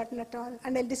ping the button at all,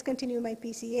 and I'll discontinue my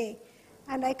PCA.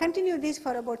 And I continue this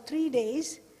for about 3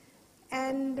 days,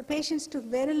 and the patients took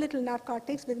very little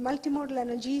narcotics with multimodal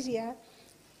analgesia.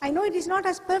 I know it is not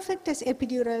as perfect as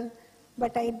epidural,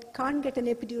 but I can't get an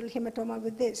epidural hematoma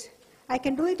with this. I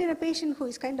can do it in a patient who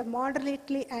is kind of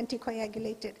moderately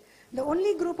anticoagulated. The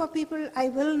only group of people I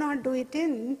will not do it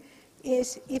in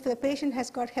is if the patient has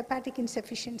got hepatic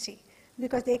insufficiency,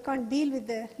 because they can't deal with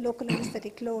the local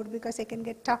anesthetic load because they can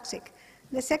get toxic.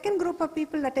 The second group of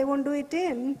people that I won't do it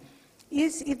in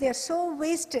is if they're so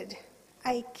wasted,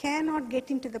 I cannot get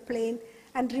into the plane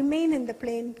and remain in the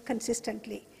plane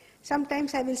consistently.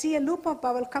 Sometimes I will see a loop of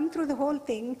bowel come through the whole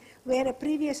thing where a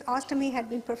previous ostomy had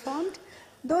been performed.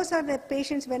 Those are the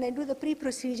patients, when I do the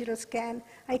pre-procedural scan,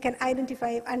 I can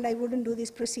identify, and I wouldn't do this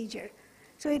procedure.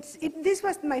 So this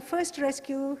was my first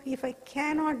rescue if I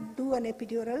cannot do an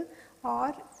epidural,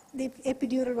 or the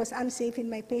epidural was unsafe in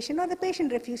my patient, or the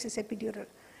patient refuses epidural.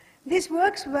 This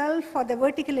works well for the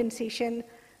vertical incision.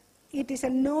 It is a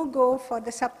no-go for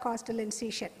the subcostal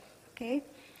incision. Okay?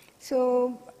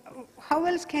 So how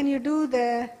else can you do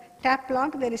the tap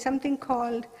block? There is something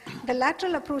called the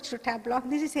lateral approach to tap block.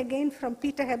 This is again from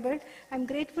Peter Hebert. I'm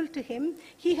grateful to him.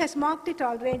 He has marked it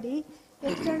already.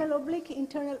 External oblique,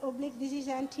 internal oblique. This is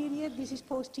anterior, this is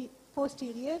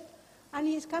posterior. And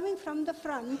he is coming from the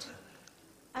front,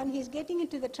 and he's getting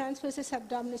into the transversus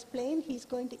abdominis plane. He's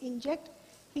going to inject.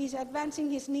 He's advancing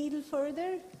his needle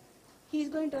further. He's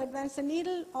going to advance the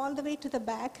needle all the way to the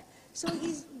back. So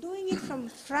he's doing it from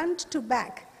front to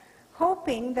back,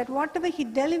 hoping that whatever he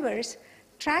delivers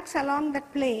tracks along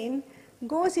that plane,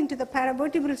 goes into the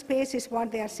paravertebral space, is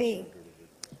what they are saying.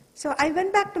 So I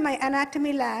went back to my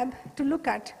anatomy lab to look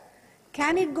at,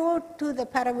 can it go to the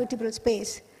paravertebral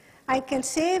space? I can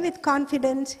say with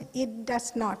confidence it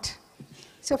does not.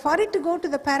 So for it to go to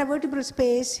the paravertebral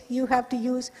space, you have to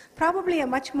use probably a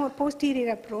much more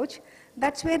posterior approach.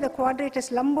 That's where the quadratus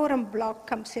lumborum block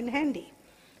comes in handy,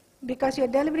 because you're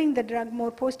delivering the drug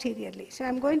more posteriorly. So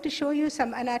I'm going to show you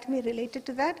some anatomy related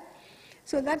to that.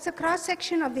 So that's a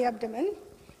cross-section of the abdomen.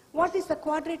 What is the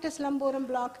quadratus lumborum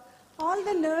block? All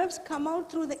the nerves come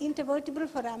out through the intervertebral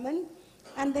foramen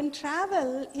and then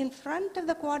travel in front of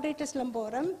the quadratus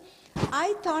lumborum.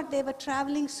 I thought they were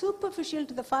traveling superficial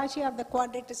to the fascia of the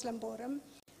quadratus lumborum.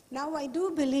 Now I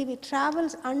do believe it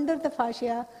travels under the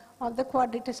fascia of the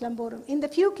quadratus lumborum. In the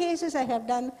few cases I have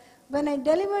done, when I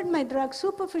delivered my drug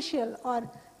superficial or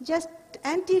just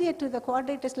anterior to the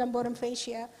quadratus lumborum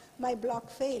fascia, my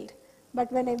block failed.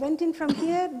 But when I went in from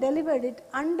here, delivered it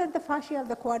under the fascia of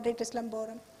the quadratus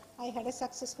lumborum, I had a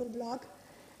successful block.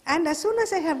 And as soon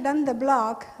as I have done the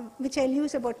block, which I'll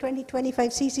use about 20-25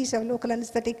 cc's of local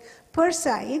anesthetic per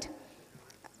side,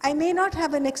 I may not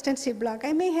have an extensive block.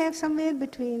 I may have somewhere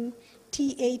between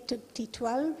T8 to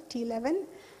T12, T11.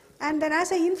 And then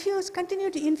as I continue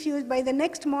to infuse, by the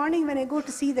next morning when I go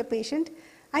to see the patient,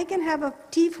 I can have a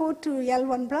T4 to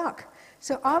L1 block.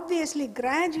 So obviously,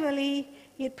 gradually,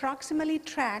 it proximally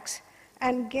tracks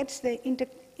and gets the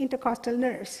intercostal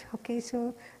nerves. Okay,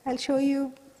 so I'll show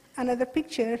you another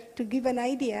picture to give an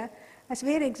idea as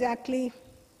where exactly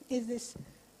is this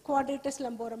quadratus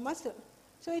lumborum muscle.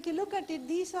 So if you look at it,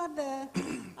 these are the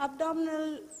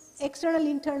abdominal, external,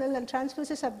 internal, and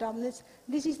transversus abdominis.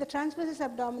 This is the transversus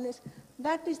abdominis.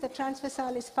 That is the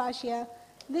transversalis fascia.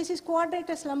 This is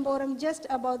quadratus lumborum just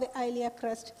above the ilia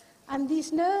crust. And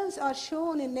these nerves are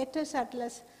shown in nettus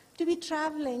atlas to be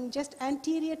traveling just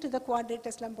anterior to the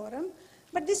quadratus lumborum.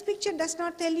 But this picture does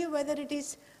not tell you whether it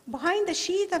is behind the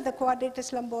sheath of the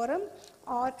quadratus lumborum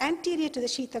or anterior to the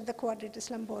sheath of the quadratus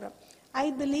lumborum.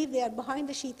 I believe they are behind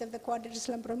the sheath of the quadratus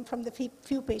lumborum from the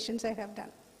few patients I have done.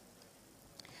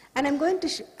 And I'm going to,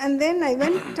 and then I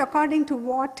went according to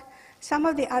what some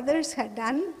of the others had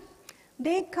done.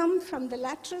 They come from the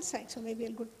lateral side, so maybe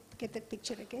I'll get that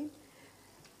picture again.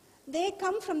 They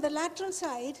come from the lateral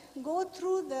side, go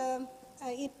through the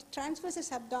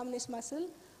transversus abdominis muscle,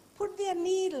 put their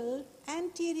needle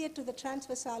anterior to the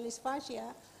transversalis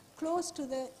fascia, close to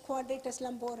the quadratus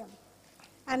lumborum.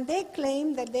 And they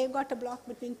claim that they've got a block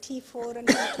between T4 and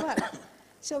T12.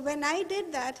 So when I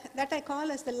did that I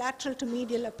call as the lateral to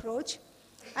medial approach.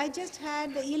 I just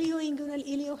had the ilioinguinal,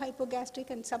 iliohypogastric,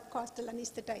 and subcostal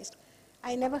anesthetized.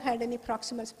 I never had any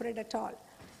proximal spread at all.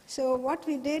 So what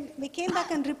we did, we came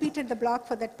back and repeated the block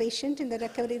for that patient in the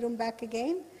recovery room back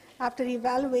again after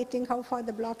evaluating how far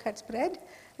the block had spread.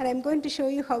 And I'm going to show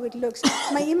you how it looks.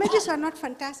 My images are not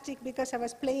fantastic because I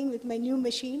was playing with my new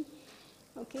machine.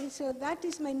 Okay, so that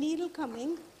is my needle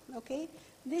coming. Okay,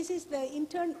 this is the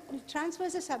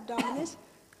transversus abdominis.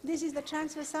 This is the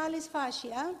transversalis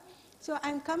fascia. So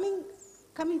I'm coming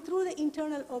through the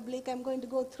internal oblique. I'm going to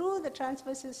go through the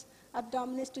transversus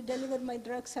abdominis to deliver my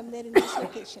drug somewhere in this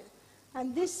location.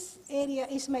 And this area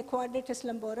is my quadratus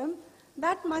lumborum.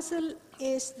 That muscle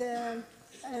is the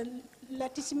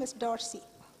latissimus dorsi.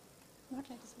 Not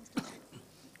latissimus dorsi.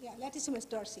 Yeah, latissimus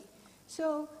dorsi.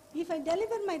 So if I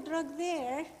deliver my drug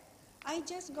there, I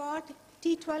just got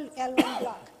T12L1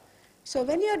 block. So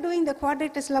when you're doing the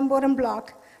quadratus lumborum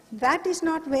block, that is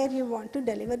not where you want to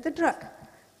deliver the drug.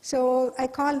 So I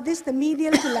call this the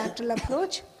medial to lateral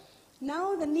approach.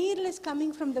 Now the needle is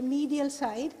coming from the medial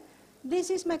side. This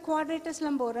is my quadratus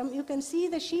lumborum. You can see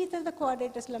the sheath of the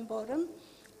quadratus lumborum,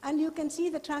 and you can see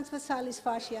the transversalis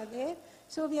fascia there.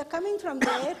 So we are coming from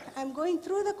there. I'm going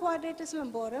through the quadratus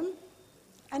lumborum,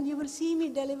 and you will see me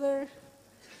deliver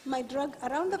my drug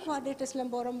around the quadratus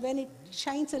lumborum when it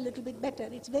shines a little bit better.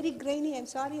 It's very grainy. I'm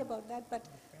sorry about that, but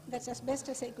that's as best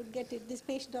as I could get it. This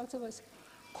patient also was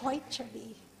quite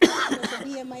chubby. It was a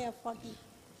BMI of 40.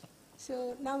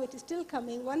 So now it is still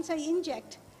coming. Once I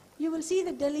inject, you will see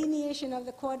the delineation of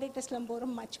the quadratus lumborum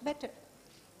much better.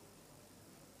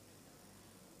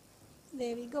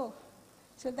 There we go.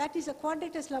 So that is a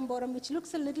quadratus lumborum, which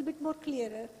looks a little bit more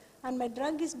clearer, and my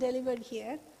drug is delivered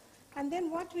here. And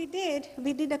then what we did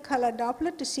a color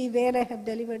Doppler to see where I have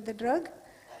delivered the drug.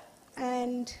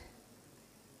 And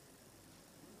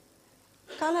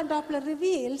color Doppler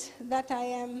reveals that I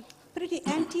am pretty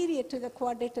anterior to the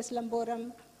quadratus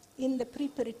lumborum in the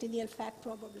preperitoneal fat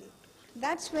probably.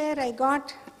 That's where I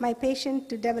got my patient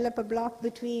to develop a block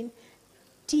between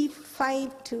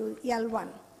T5 to L1.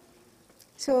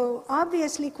 So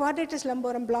obviously quadratus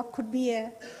lumborum block could be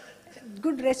a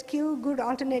good rescue, good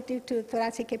alternative to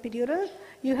thoracic epidural.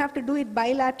 You have to do it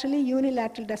bilaterally,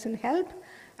 unilateral doesn't help.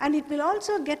 And it will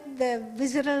also get the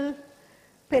visceral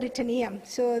peritoneum,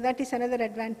 so that is another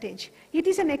advantage. It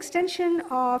is an extension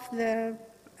of the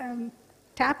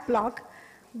TAP block,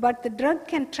 but the drug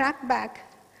can track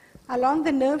back along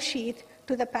the nerve sheath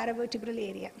to the paravertebral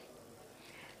area.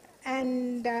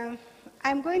 And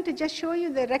I'm going to just show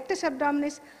you the rectus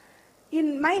abdominis.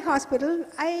 In my hospital,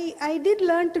 I did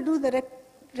learn to do the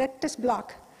rectus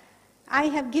block. I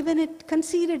have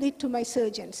conceded it to my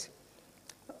surgeons.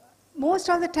 Most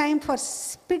of the time for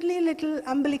spiddly little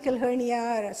umbilical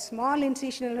hernia or a small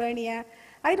incisional hernia,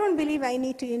 I don't believe I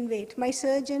need to invade. My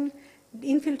surgeon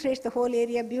infiltrates the whole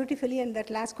area beautifully, and that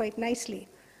lasts quite nicely.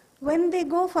 When they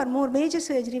go for more major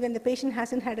surgery, when the patient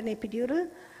hasn't had an epidural,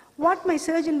 what my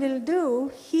surgeon will do,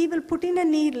 he will put in a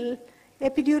needle,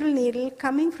 epidural needle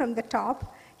coming from the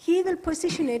top. He will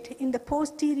position it in the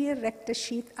posterior rectus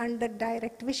sheath under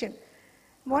direct vision.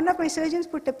 One of my surgeons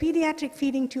put a pediatric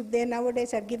feeding tube there.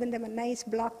 Nowadays, I've given them a nice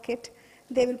block kit.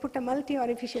 They will put a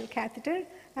multi-orificial catheter,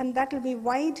 and that will be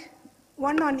wide,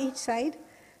 one on each side.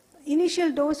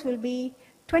 Initial dose will be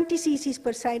 20 cc's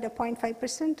per side or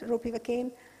 0.5%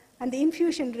 ropivacaine, and the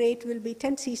infusion rate will be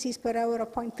 10 cc's per hour or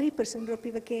 0.3%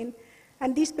 ropivacaine.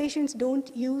 And these patients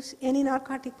don't use any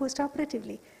narcotic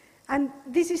postoperatively. And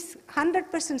this is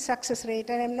 100% success rate,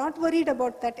 and I'm not worried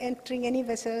about that entering any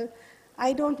vessel.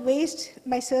 I don't waste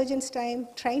my surgeon's time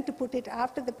trying to put it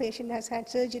after the patient has had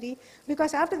surgery,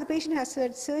 because after the patient has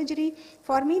had surgery,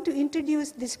 for me to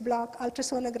introduce this block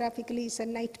ultrasonographically is a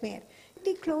nightmare.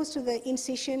 Pretty close to the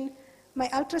incision, my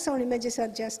ultrasound images are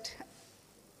just,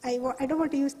 I don't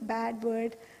want to use bad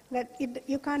word, that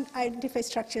you can't identify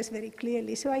structures very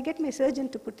clearly. So I get my surgeon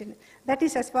to put in. That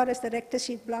is as far as the rectus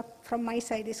sheath block from my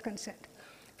side is concerned.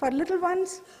 For little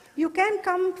ones, you can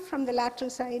come from the lateral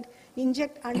side,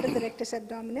 inject under the rectus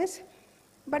abdominis,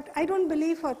 but I don't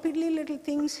believe for piddly little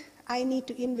things I need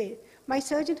to invade. My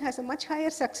surgeon has a much higher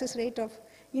success rate of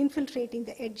infiltrating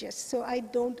the edges. So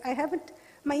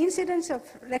my incidence of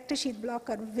rectus sheath block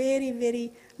are very,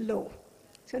 very low.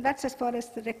 So that's as far as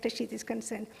the rectus sheath is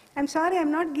concerned. I'm sorry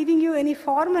I'm not giving you any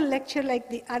formal lecture like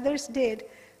the others did,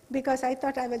 because I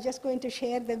thought I was just going to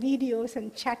share the videos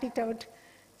and chat it out.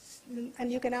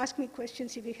 And you can ask me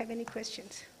questions if you have any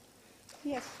questions.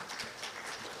 Yes.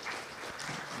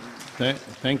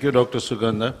 Thank you, Dr.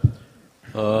 Sugandha.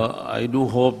 I do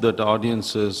hope that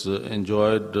audiences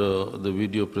enjoyed the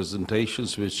video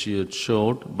presentations which she had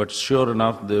showed, but sure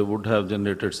enough, they would have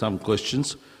generated some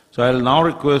questions. So I'll now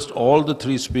request all the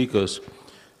three speakers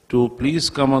to please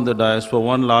come on the dais for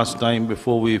one last time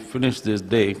before we finish this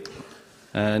day.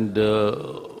 And,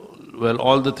 well,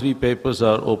 all the three papers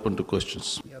are open to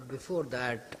questions. Yeah, before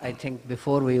that, I think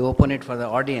before we open it for the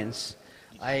audience,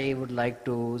 I would like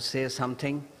to say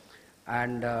something.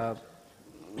 And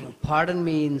pardon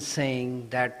me in saying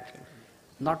that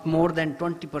not more than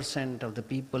 20% of the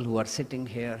people who are sitting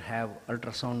here have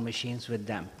ultrasound machines with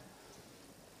them.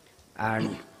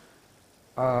 And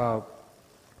I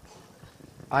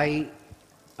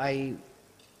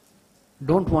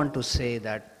don't want to say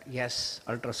that, yes,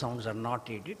 ultrasounds are not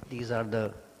needed. These are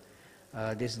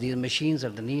these machines are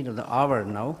the need of the hour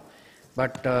now.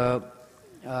 But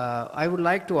I would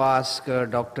like to ask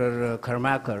Dr.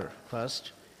 Karmakar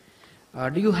first.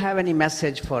 Do you have any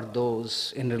message for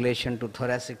those in relation to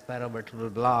thoracic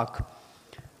paravertebral block,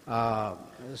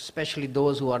 especially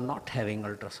those who are not having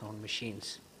ultrasound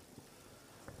machines?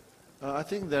 I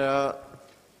think there are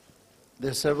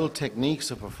several techniques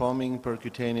of performing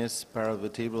percutaneous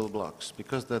paravertebral blocks,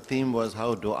 because the theme was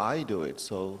how do I do it.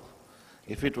 So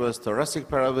if it was thoracic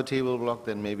paravertebral block,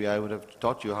 then maybe I would have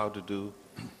taught you how to do,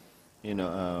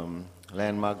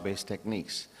 landmark-based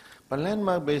techniques. But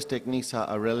landmark-based techniques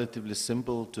are relatively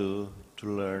simple to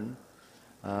learn.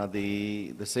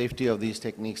 The safety of these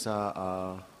techniques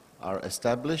are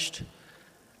established.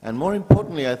 And more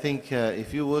importantly, I think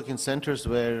if you work in centers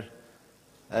where,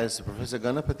 as Professor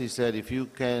Ganapathy said, if you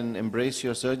can embrace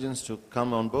your surgeons to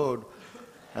come on board,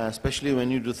 especially when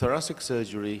you do thoracic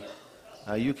surgery,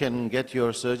 you can get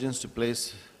your surgeons to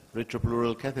place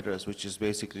retropleural catheters, which is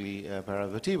basically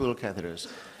paravertebral catheters.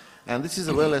 And this is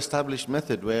a well-established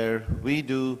method where we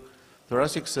do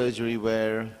thoracic surgery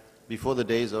where, before the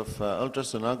days of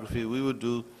ultrasonography, we would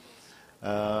do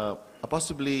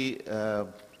possibly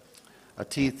a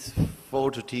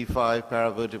T4 to T5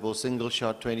 paravertebral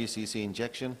single-shot 20 cc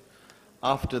injection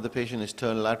after the patient is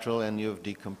turned lateral and you've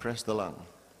decompressed the lung.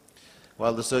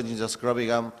 While the surgeons are scrubbing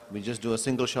up, we just do a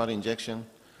single-shot injection.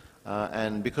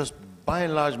 And because by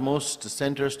and large most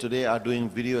centers today are doing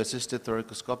video-assisted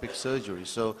thoracoscopic surgery,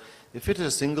 so if it is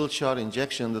a single-shot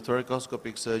injection, the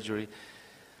thoracoscopic surgery,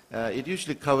 it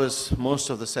usually covers most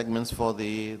of the segments for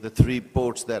the 3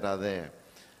 ports that are there.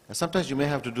 Sometimes you may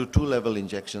have to do 2-level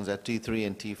injections at T3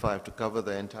 and T5 to cover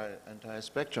the entire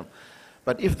spectrum.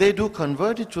 But if they do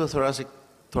convert it to a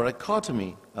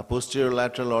thoracotomy, a posterior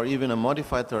lateral or even a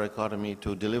modified thoracotomy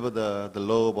to deliver the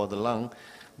lobe or the lung,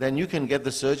 then you can get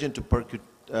the surgeon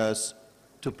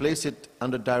to place it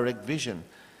under direct vision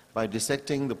by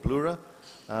dissecting the pleura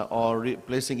or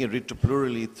placing it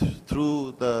retropleurally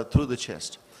through the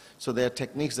chest. So there are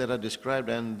techniques that are described,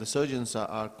 and the surgeons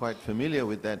are quite familiar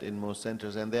with that in most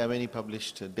centers, and there are many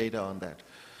published data on that.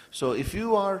 So if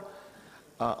you are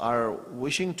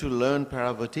wishing to learn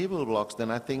paravertebral blocks,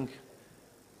 then I think,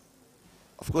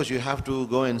 of course, you have to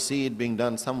go and see it being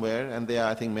done somewhere, and there are,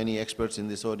 I think, many experts in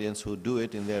this audience who do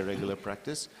it in their regular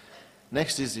practice.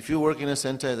 Next is, if you work in a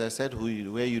center, as I said,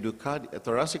 where you do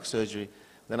thoracic surgery,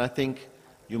 then I think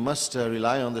you must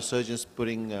rely on the surgeons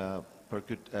putting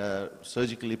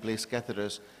surgically placed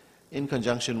catheters in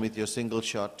conjunction with your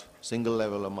single-shot,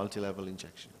 single-level or multi-level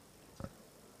injection.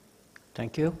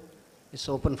 Thank you. It's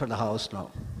open for the house now.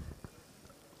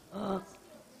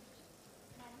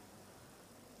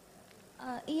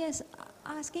 Yes,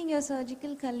 asking your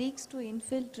surgical colleagues to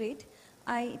infiltrate,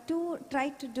 I too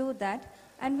tried to do that.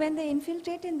 And when they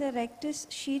infiltrate in the rectus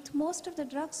sheath, most of the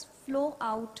drugs flow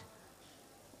out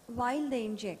while they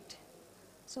inject.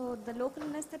 So the local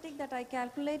anesthetic that I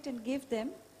calculate and give them,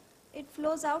 it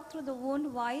flows out through the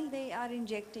wound while they are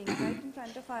injecting right in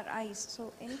front of our eyes.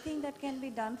 So anything that can be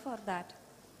done for that.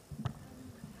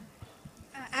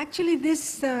 Actually,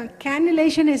 this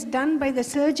cannulation is done by the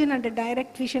surgeon under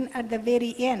direct vision at the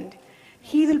very end.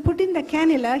 He will put in the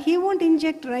cannula, he won't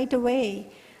inject right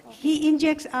away. He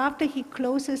injects after he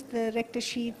closes the rectus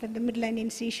sheath and the midline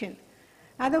incision.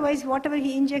 Otherwise, whatever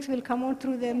he injects will come out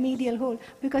through the medial hole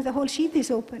because the whole sheath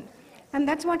is open. And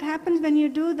that's what happens when you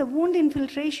do the wound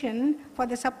infiltration for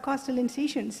the subcostal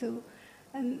incision. So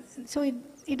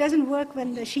it doesn't work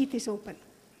when the sheath is open.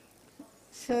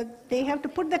 So they have to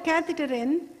put the catheter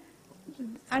in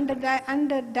under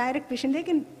direct vision. They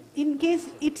can, in case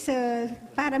it's a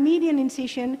paramedian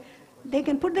incision, they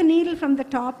can put the needle from the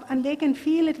top and they can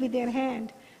feel it with their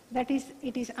hand. That is,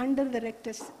 it is under the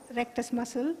rectus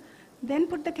muscle. Then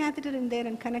put the catheter in there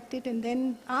and connect it, and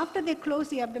then after they close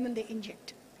the abdomen, they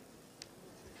inject.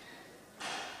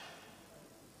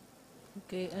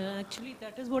 Okay, actually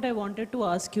that is what I wanted to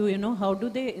ask you, how do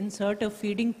they insert a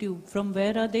feeding tube? From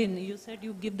where are they? You said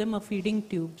you give them a feeding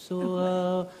tube.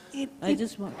 So I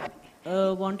just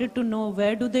wanted to know,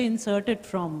 where do they insert it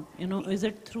from? Is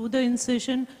it through the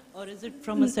incision or is it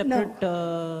from a separate?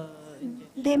 No.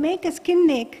 They make a skin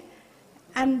neck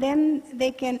and then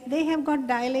they have got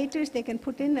dilators they can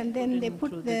put in, and then they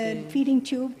put the feeding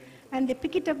tube and they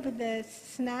pick it up with the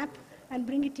snap and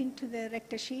bring it into the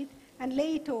rectus sheath and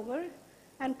lay it over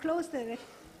and close the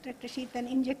rectus sheath and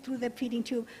inject through the feeding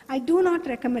tube. I do not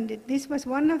recommend it. This was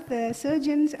one of the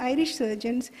surgeons, Irish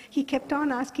surgeons. He kept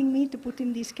on asking me to put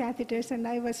in these catheters and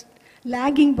I was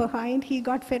lagging behind. He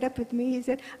got fed up with me. He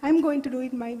said, I'm going to do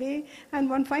it my way. And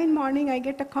one fine morning I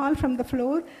get a call from the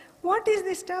floor. What is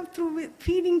this stuff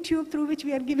feeding tube through which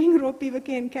we are giving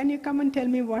ropivacaine? Can you come and tell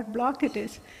me what block it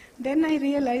is? Then I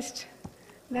realized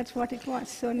that's what it was.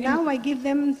 So now I give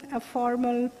them a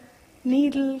formal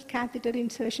needle catheter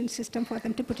insertion system for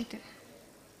them to put it in.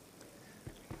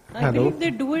 I believe they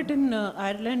do it in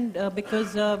Ireland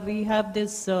because we have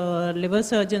this liver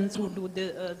surgeons who do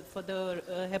for the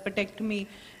hepatectomy.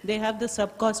 They have the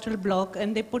subcostal block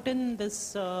and they put in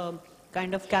this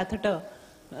kind of catheter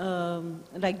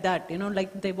like that,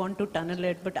 like they want to tunnel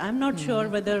it. But I'm not sure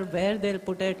where they'll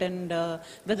put it and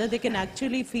whether they can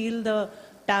actually feel the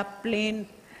tap plane.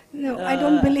 No, I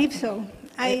don't believe so.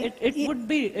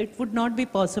 It would not be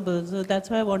possible. So that's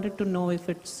why I wanted to know if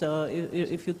it's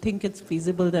if you think it's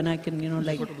feasible, then I can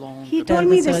He told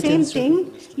me the same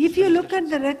thing. If you look at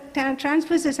the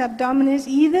transversus abdominis,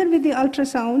 either with the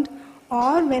ultrasound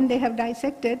or when they have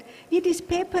dissected, it is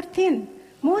paper thin.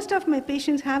 Most of my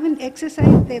patients haven't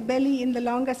exercised their belly in the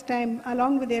longest time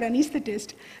along with their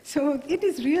anesthetist. So it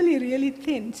is really, really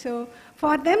thin. So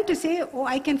for them to say, oh,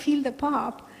 I can feel the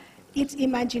pop, it's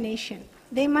imagination.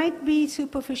 They might be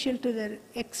superficial to the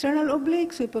external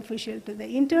oblique, superficial to the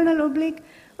internal oblique,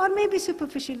 or maybe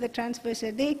superficial to the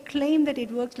transversus. They claim that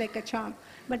it works like a charm,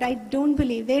 but I don't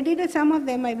believe. They did some of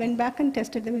them. I went back and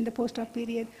tested them in the post-op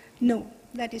period. No,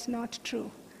 that is not true.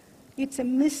 It's a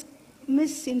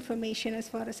misinformation as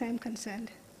far as I'm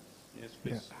concerned. Yes,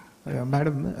 please.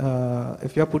 Madam,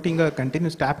 if you are putting a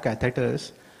continuous tap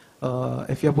catheters,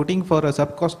 if you are putting for a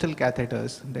subcostal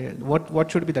catheters,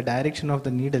 what should be the direction of the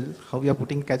needle? How we are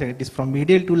putting catheter? It is from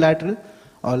medial to lateral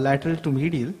or lateral to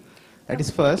medial? That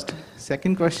is first.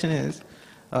 Second question is,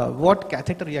 what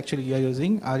catheter you are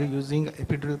using? Are you using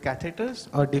epidural catheters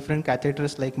or different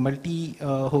catheters like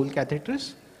multi-hole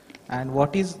catheters? And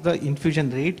what is the infusion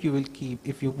rate you will keep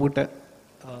if you put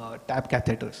tap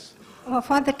catheters? Oh,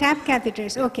 for the tap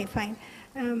catheters, okay, fine.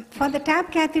 For the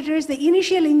tap catheters, the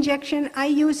initial injection I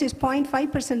use is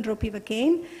 0.5%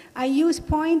 ropivacaine. I use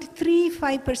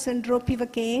 0.35%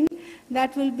 ropivacaine.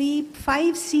 That will be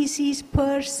 5 cc's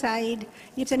per side.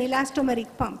 It's an elastomeric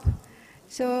pump.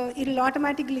 So it will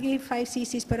automatically give 5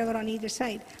 cc's per hour on either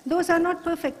side. Those are not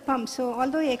perfect pumps. So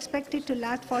although I expect it to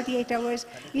last 48 hours,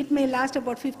 it may last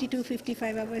about 52,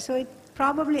 55 hours. So it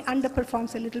probably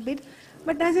underperforms a little bit.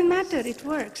 But doesn't matter, it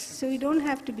works. So you don't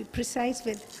have to be precise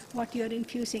with what you're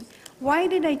infusing. Why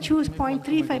did I choose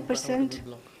 0.35%?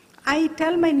 I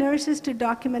tell my nurses to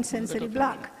document sensory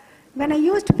block. When I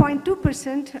used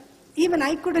 0.2%, even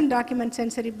I couldn't document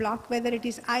sensory block, whether it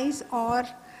is ice or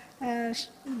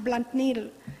blunt needle.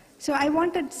 So I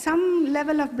wanted some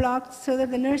level of block so that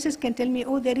the nurses can tell me,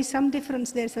 oh, there is some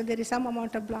difference there, so there is some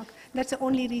amount of block. That's the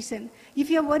only reason.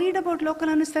 If you're worried about local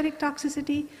anesthetic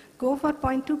toxicity, go for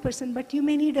 0.2%, but you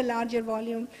may need a larger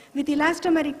volume. With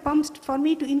elastomeric pumps, for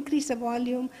me to increase the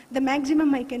volume, the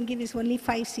maximum I can give is only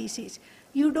 5 cc's.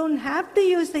 You don't have to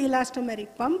use the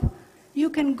elastomeric pump.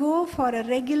 You can go for a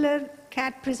regular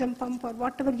cat prism pump or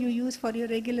whatever you use for your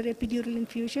regular epidural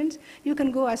infusions. You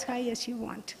can go as high as you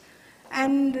want.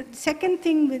 And second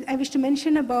thing I wish to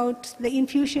mention about the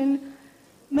infusion,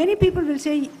 many people will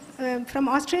say, from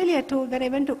Australia where I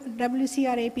went to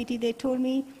WCR APT, they told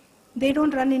me they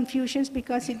don't run infusions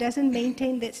because it doesn't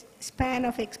maintain the span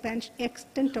of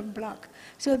extent of block.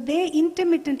 So they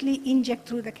intermittently inject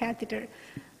through the catheter.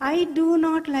 I do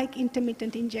not like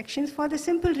intermittent injections for the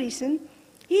simple reason,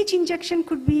 each injection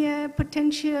could be a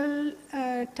potential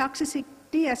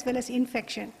toxicity as well as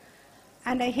infection.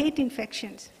 And I hate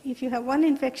infections. If you have one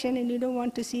infection and you don't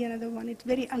want to see another one, it's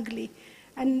very ugly.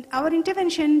 And our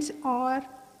interventions are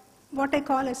what I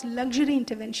call as luxury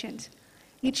interventions.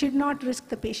 It should not risk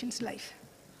the patient's life.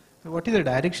 So what is the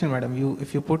direction, madam?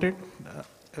 If you put it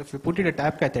a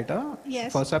tap catheter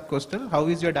yes. for subcostal, how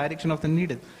is your direction of the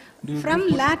needle? From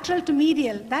lateral to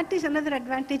medial. That is another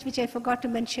advantage which I forgot to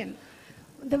mention.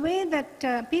 The way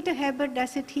that Peter Herbert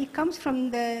does it, he comes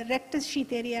from the rectus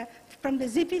sheath area, from the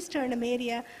xiphi-sternum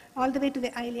area, all the way to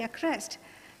the ilia crest.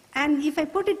 And if I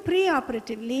put it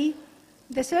pre-operatively,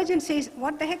 the surgeon says,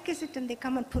 what the heck is it? And they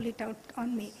come and pull it out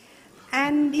on me.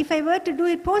 And if I were to do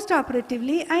it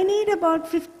post-operatively, I need about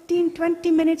 15,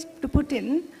 20 minutes to put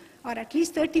in, or at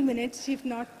least 30 minutes, if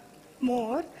not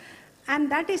more.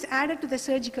 And that is added to the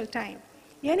surgical time.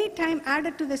 Any time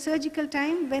added to the surgical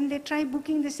time, when they try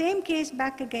booking the same case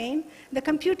back again, the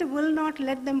computer will not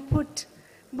let them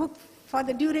book for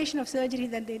the duration of surgery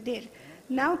that they did.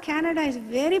 Now Canada is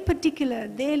very particular.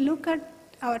 They look at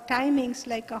our timings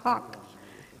like a hawk.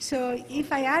 So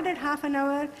if I added half an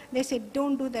hour, they say,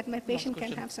 don't do that, my patient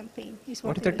can have some pain.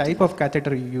 What is the type of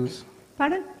catheter you use?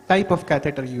 Pardon? Type of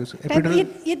catheter you use?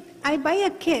 I buy a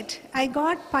kit. I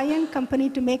got Payan company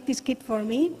to make this kit for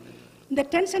me. The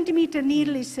 10 centimeter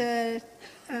needle is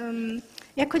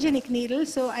echogenic needle,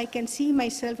 so I can see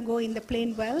myself go in the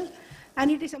plane well.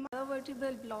 And it is a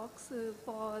vertebral blocks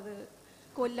for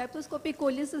laparoscopic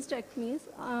cholecystectomies,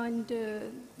 and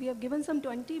we have given some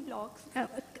 20 blocks.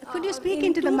 Could you speak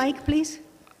into the mic, please?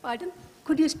 Pardon?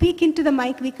 Could you speak into the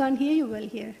mic? We can't hear you well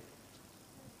here.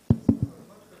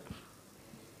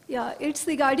 Yeah, it's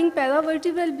regarding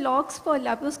paravertebral blocks for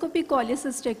laparoscopic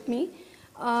cholecystectomy.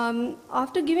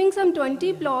 After giving some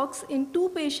 20 blocks, in 2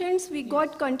 patients, we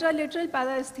got contralateral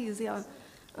paraesthesia.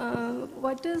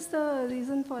 What is the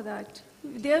reason for that?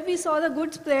 There we saw the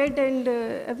good spread and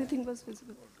everything was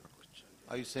visible.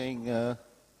 Are you saying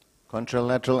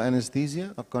contralateral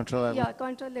anesthesia or contralateral? Yeah,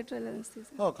 contralateral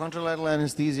anesthesia. Oh, contralateral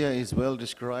anesthesia is well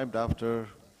described after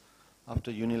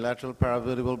unilateral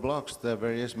paravertebral blocks. There are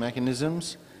various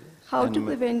mechanisms. How to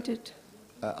prevent it?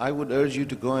 I would urge you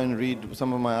to go and read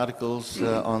some of my articles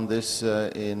on this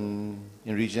in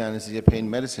regional anesthesia pain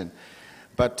medicine.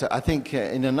 But I think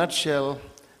in a nutshell,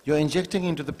 you're injecting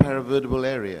into the paravertebral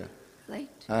area. Right.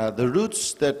 The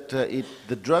routes that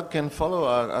the drug can follow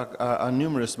are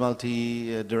numerous,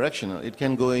 multi-directional. It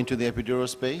can go into the epidural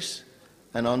space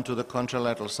and onto the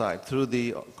contralateral side through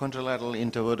the contralateral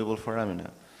intervertebral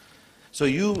foramina. So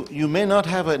you may not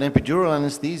have an epidural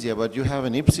anesthesia, but you have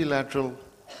an ipsilateral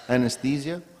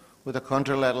anesthesia with a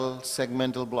contralateral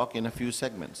segmental block in a few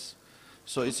segments.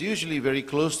 So it's usually very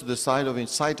close to the site of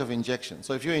injection.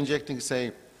 So if you're injecting,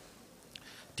 say,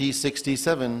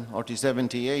 T67 or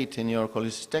T78 in your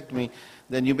cholecystectomy,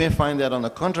 then you may find that on the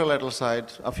contralateral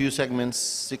side, a few segments,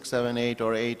 6, 7, 8,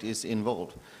 or 8 is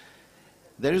involved.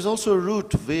 There is also a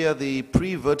route via the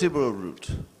prevertebral route.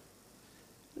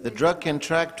 The drug can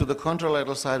track to the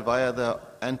contralateral side via the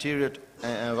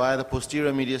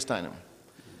posterior mediastinum.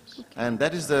 And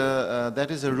that is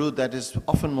a route that is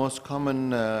often most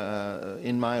common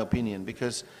in my opinion,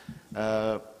 because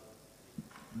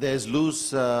there's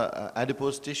loose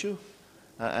adipose tissue,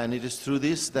 and it is through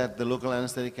this that the local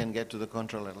anesthetic can get to the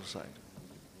contralateral side.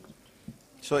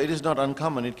 So it is not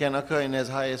uncommon. It can occur in as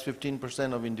high as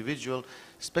 15% of individual,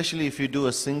 especially if you do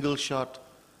a single shot,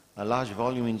 a large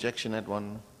volume injection at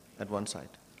one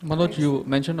site. Manoj, you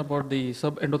mentioned about the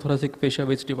subendothoracic fascia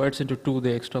which divides into 2, the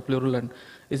extrapleural, and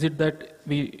is it that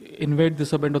we invade the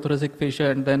subendothoracic fascia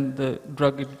and then the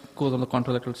drug goes on the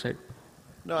contralateral side?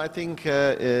 No, I think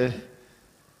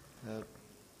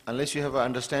unless you have an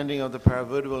understanding of the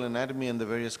paravertebral anatomy and the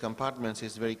various compartments,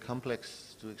 it's very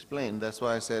complex to explain. That's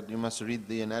why I said you must read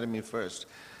the anatomy first.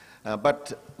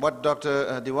 But what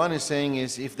Dr. Diwan is saying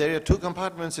is if there are two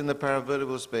compartments in the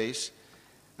paravertebral space,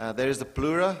 there is the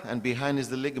pleura and behind is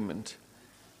the ligament.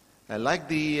 Like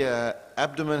the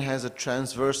abdomen has a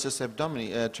transversus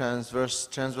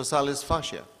transversalis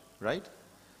fascia, right?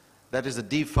 That is the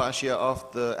deep fascia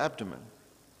of the abdomen.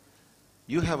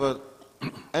 You have a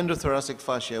endothoracic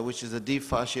fascia, which is the deep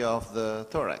fascia of the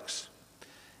thorax.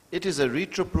 It is a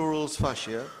retropleural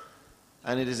fascia,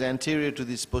 and it is anterior to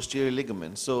this posterior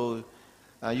ligament. So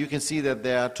you can see that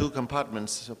there are two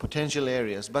compartments, so potential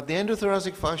areas. But the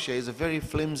endothoracic fascia is a very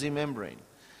flimsy membrane.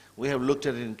 We have looked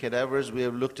at it in cadavers. We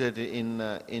have looked at it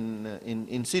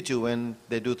in situ when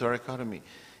they do thoracotomy.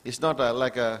 It's not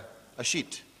like a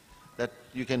sheet that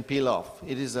you can peel off.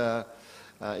 It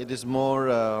is more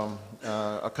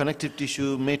a connective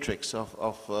tissue matrix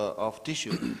of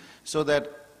tissue. So that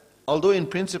although in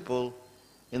principle,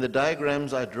 in the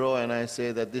diagrams I draw and I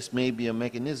say that this may be a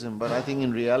mechanism, but I think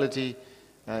in reality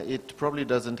it probably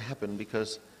doesn't happen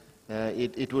because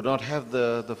it would not have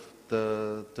the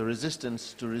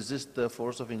resistance to resist the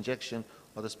force of injection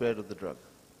or the spread of the drug.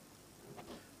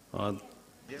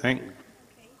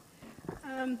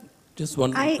 Just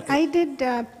one. I did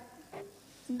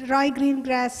Roy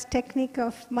Greengrass technique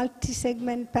of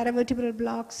multi-segment paravertebral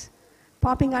blocks,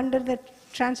 popping under the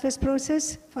transverse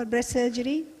process for breast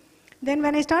surgery. Then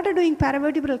when I started doing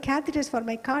paravertebral catheters for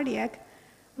my cardiac,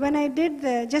 when I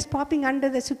did just popping under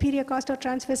the superior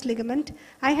costotransverse ligament,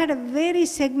 I had a very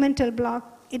segmental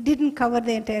block. It didn't cover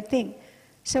the entire thing.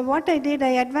 So what I did,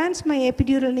 I advanced my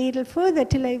epidural needle further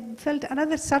till I felt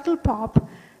another subtle pop.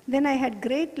 Then I had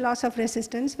great loss of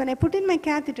resistance. When I put in my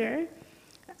catheter,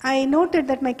 I noted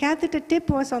that my catheter tip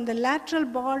was on the lateral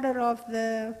border of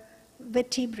the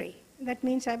vertebrae. That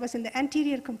means I was in the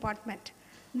anterior compartment.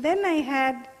 Then I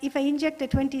had, if I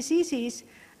injected 20 cc's,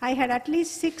 I had at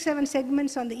least 6-7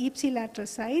 segments on the ipsilateral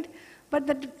side,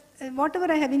 but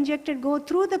whatever I have injected go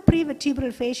through the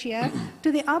prevertebral fascia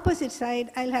to the opposite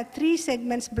side. I'll have 3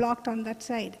 segments blocked on that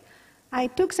side. I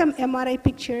took some MRI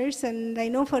pictures, and I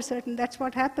know for certain that's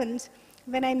what happens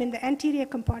when I'm in the anterior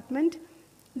compartment.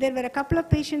 There were a couple of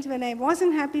patients when I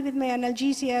wasn't happy with my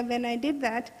analgesia. When I did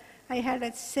that, I had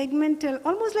a segmental,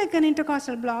 almost like an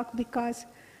intercostal block, because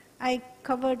I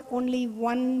covered only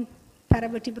one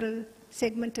paravertebral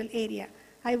segmental area.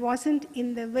 I wasn't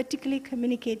in the vertically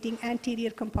communicating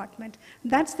anterior compartment.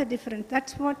 That's the difference.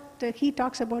 That's what he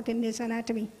talks about in his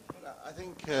anatomy. I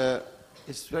think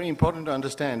it's very important to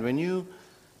understand when you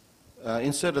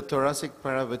insert a thoracic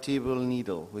paravertebral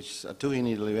needle, which is a Tuohy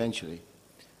needle eventually,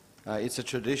 it's a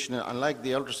traditional, unlike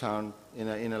the ultrasound,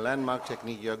 in a landmark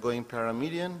technique, you're going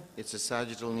paramedian, it's a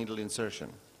sagittal needle insertion.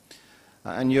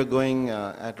 And you're going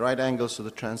at right angles to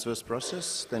the transverse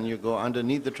process, then you go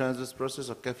underneath the transverse process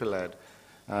of Kefilad.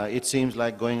 It seems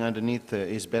like going underneath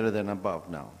is better than above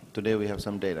now. Today we have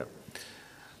some data.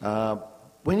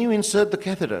 When you insert the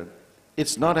catheter,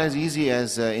 it's not as easy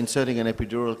as inserting an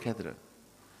epidural catheter.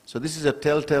 So this is a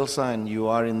telltale sign you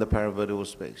are in the paravertebral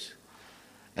space.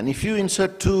 And if you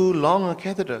insert too long a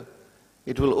catheter,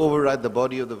 it will override the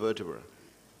body of the vertebra.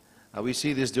 We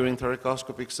see this during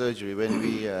thoracoscopic surgery when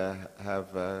we have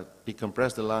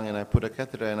decompressed the lung and I put a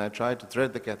catheter and I try to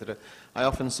thread the catheter. I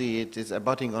often see it is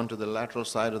abutting onto the lateral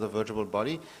side of the vertebral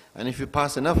body, and if you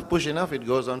pass enough, push enough, it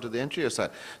goes onto the anterior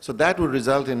side. So that would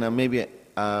result in maybe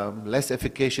a less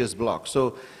efficacious block.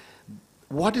 So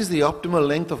what is the optimal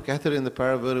length of catheter in the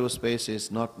paravertebral space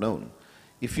is not known.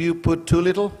 If you put too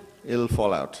little, it'll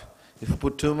fall out. If you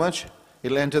put too much,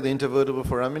 it'll enter the intervertebral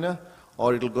foramina,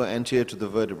 or it'll go anterior to the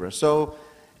vertebra. So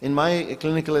in my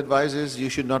clinical advices, you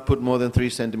should not put more than 3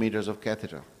 centimeters of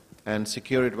catheter and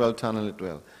secure it well, tunnel it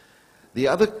well. The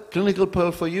other clinical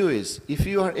pearl for you is, if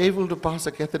you are able to pass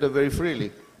a catheter very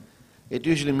freely, it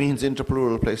usually means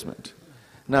intrapleural placement.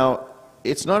 Now,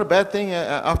 it's not a bad thing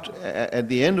at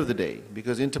the end of the day,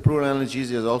 because intrapleural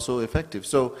analgesia is also effective.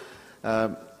 So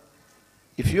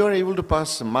if you are able to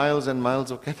pass miles and miles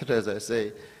of catheter, as I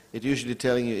say, it usually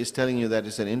is telling you that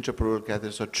it's an intrapleural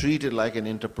catheter, so treat it like an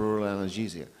intrapleural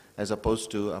analgesia, as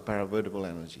opposed to a paravertebral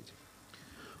analgesia.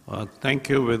 Thank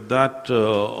you. With that,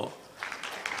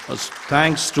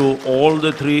 thanks to all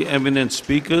the 3 eminent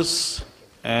speakers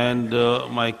and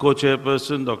my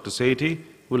co-chairperson, Dr. Sethi,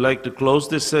 would like to close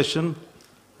this session.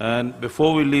 And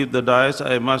before we leave the dais,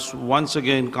 I must once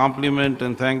again compliment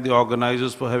and thank the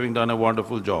organizers for having done a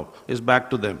wonderful job. It's back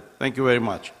to them. Thank you very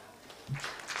much.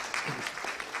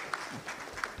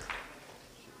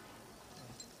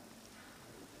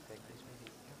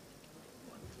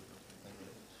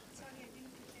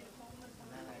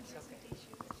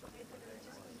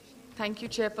 Thank you,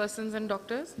 chairpersons and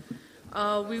doctors.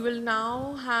 We will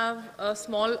now have a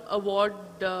small award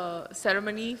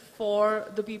ceremony for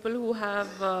the people who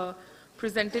have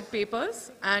presented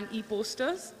papers and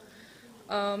e-posters.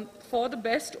 For the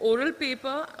best oral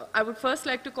paper, I would first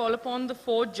like to call upon the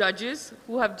 4 judges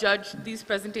who have judged these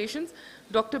presentations: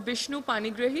 Dr. Bishnu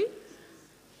Panigrahi,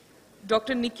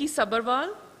 Dr. Nikki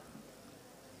Sabarwal,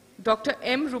 Dr.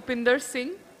 M. Rupinder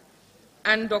Singh,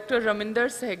 and Dr. Raminder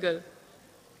Sehgal.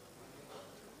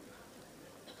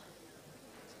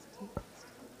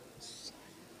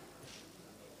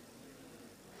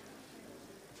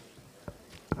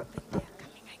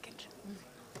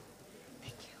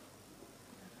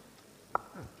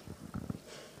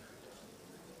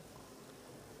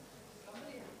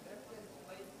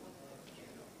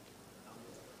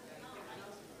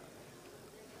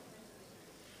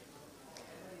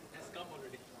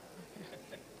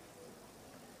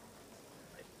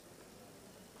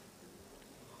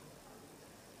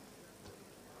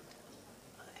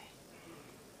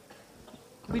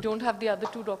 We don't have the other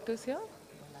 2 doctors here?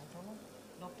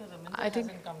 Dr. Raminder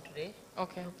hasn't come today.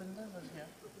 Okay. Rupinder was here.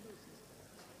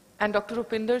 And Dr.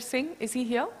 Rupinder Singh, is he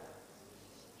here?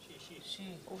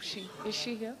 She. Oh, she. Is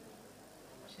she here?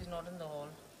 She's not in the hall.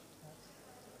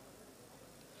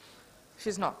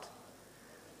 She's not.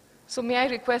 So may I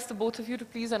request the both of you to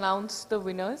please announce the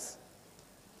winners?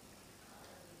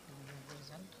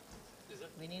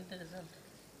 We need the result.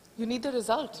 You need the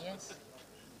result? Yes.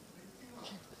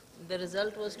 The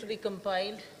result was to be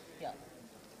compiled. Yeah.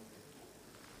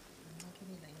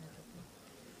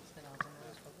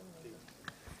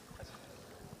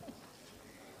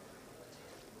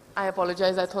 I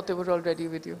apologize, I thought they were already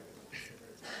with you.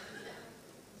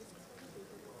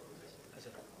 So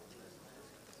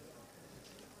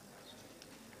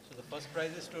the first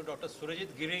prize is to Dr.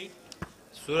 Surajit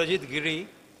Giri,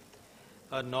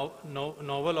 a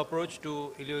novel approach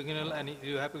to ilioinguinal and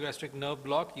iliohypogastric nerve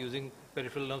block using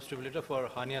peripheral nerve stimulator for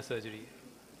hernia surgery.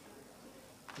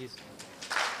 He's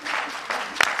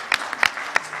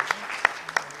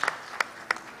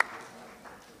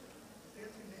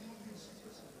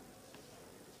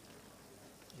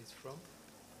from?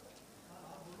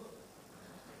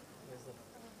 Where's the?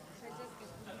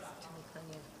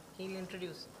 He'll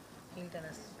introduce. He'll tell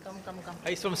us. Come.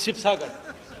 He's from Shivsagar.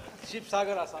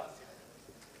 Shivsagar, Assam.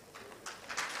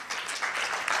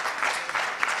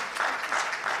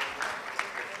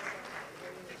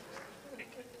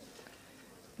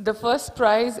 The first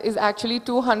prize is actually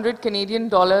 200 Canadian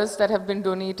dollars that have been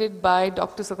donated by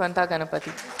Dr. Sukanta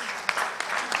Ganapati.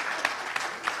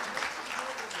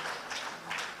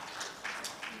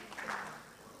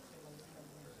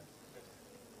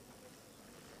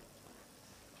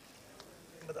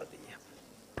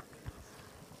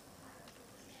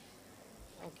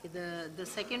 Okay, the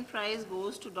second prize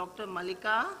goes to Dr.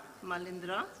 Malika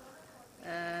Malindra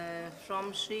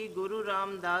from Sri Guru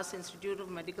Ram Das Institute of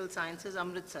Medical Sciences,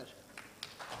 Amritsar.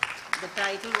 The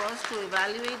title was to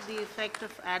evaluate the effect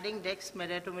of adding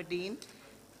dexmedetomidine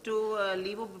to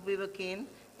levobubivacaine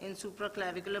in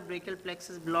supraclavicular brachial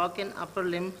plexus block in upper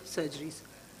limb surgeries.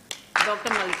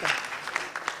 Dr. Malika.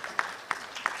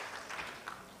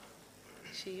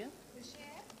 Is she here?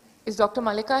 Is Dr.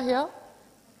 Malika here?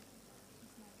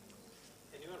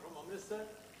 Anyone from Amritsar?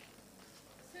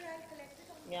 Sir, I'll collect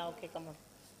it. Yeah, okay, come on.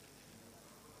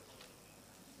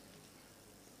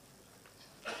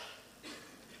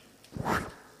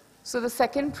 So the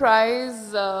second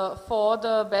prize for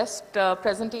the best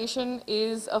presentation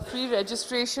is a free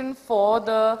registration for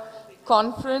the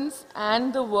conference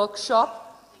and the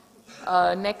workshop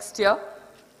next year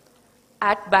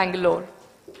at Bangalore.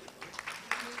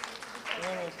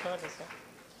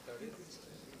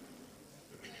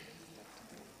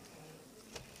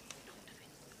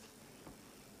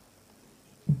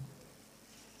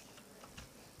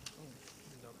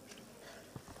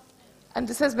 And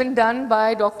this has been done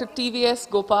by Dr. TVS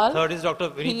Gopal. Third is Dr.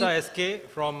 Vinita SK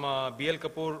from BL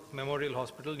Kapoor Memorial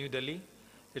Hospital, New Delhi.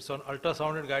 It's on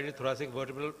ultrasounded guided thoracic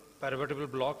paravertebral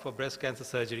block for breast cancer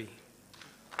surgery.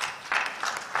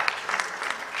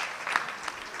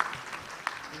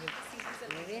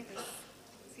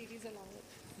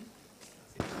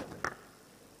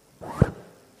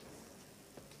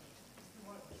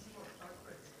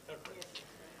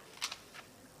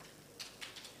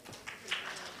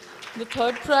 The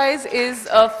third prize is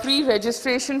a free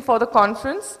registration for the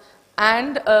conference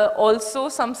and also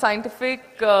some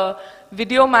scientific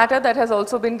video matter that has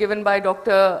also been given by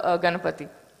Dr. Ganapati.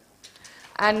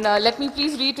 And let me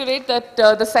please reiterate that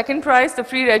the second prize, the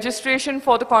free registration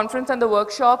for the conference and the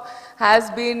workshop, has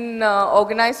been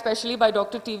organized specially by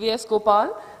Dr. TVS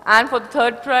Gopal. And for the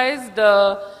third prize,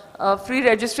 the Free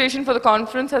registration for the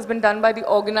conference has been done by the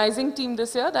organizing team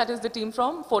this year, that is the team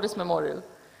from Fortis Memorial.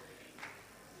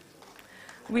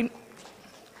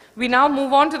 We now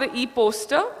move on to the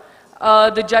e-poster.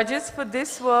 The judges for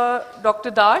this were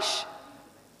Dr. Dash.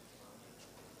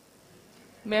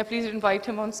 May I please invite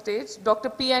him on stage? Dr.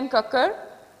 P.N. Kakkar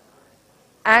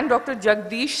and Dr.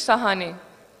 Jagdish Sahane.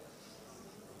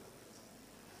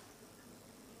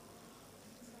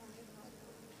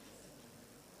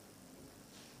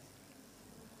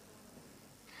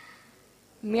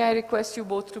 May I request you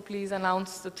both to please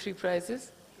announce the 3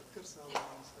 prizes?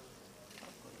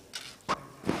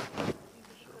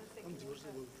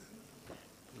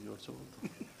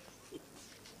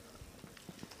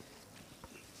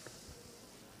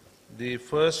 The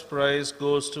first prize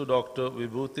goes to Dr.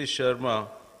 Vibhuti Sharma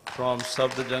from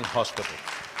Safdarjung Hospital.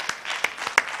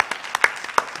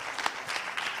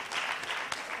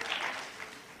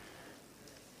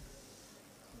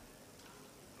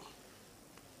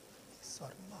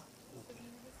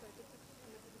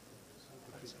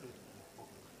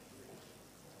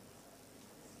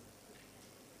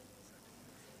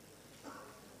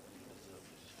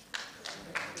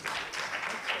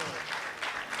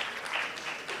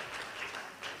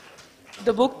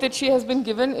 The book that she has been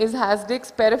given is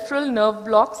Hasdick's Peripheral Nerve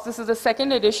Blocks. This is the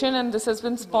 2nd edition, and this has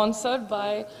been sponsored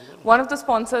by one of the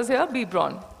sponsors here,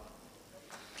 B-Braun.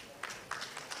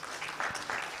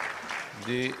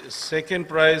 The second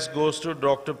prize goes to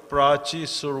Dr. Prachi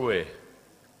Surve.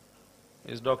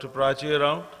 Is Dr. Prachi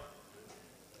around?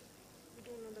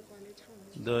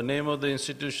 The name of the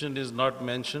institution is not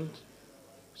mentioned,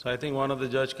 so I think one of the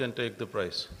judges can take the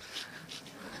prize.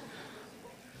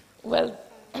 Well,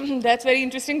 that's very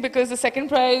interesting because the second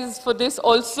prize for this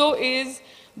also is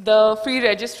the free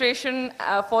registration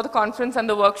for the conference and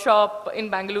the workshop in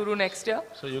Bangalore next year.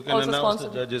 So you can also announce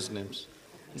sponsored. the judges' names.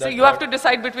 So you have to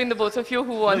decide between the both of you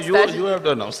who wants that. You have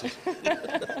to announce it.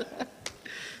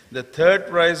 The third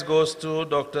prize goes to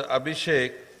Dr.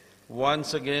 Abhishek,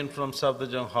 once again from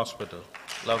Safdarjung Hospital.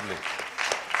 Lovely.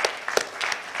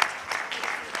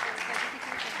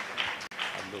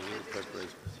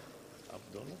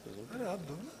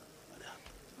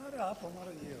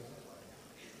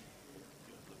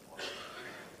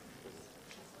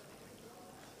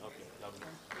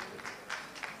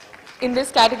 In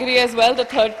this category as well, the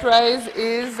third prize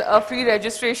is a free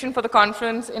registration for the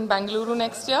conference in Bangalore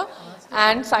next year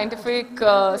and scientific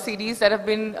CDs that have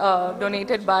been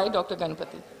donated by Dr.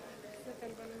 Ganpati.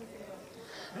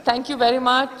 Thank you very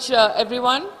much,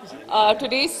 everyone.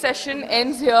 Today's session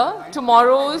ends here.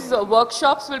 Tomorrow's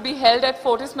workshops will be held at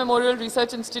Fortis Memorial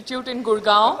Research Institute in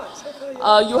Gurgaon.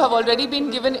 You have already been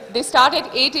given, they start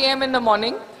at 8 a.m. in the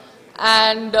morning,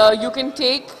 and you can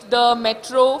take the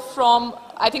metro from,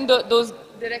 I think those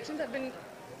directions have been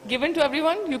given to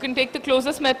everyone. You can take the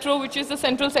closest metro, which is the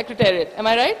Central Secretariat. Am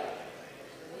I right?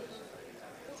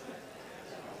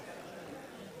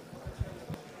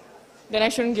 Then I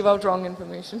shouldn't give out wrong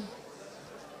information.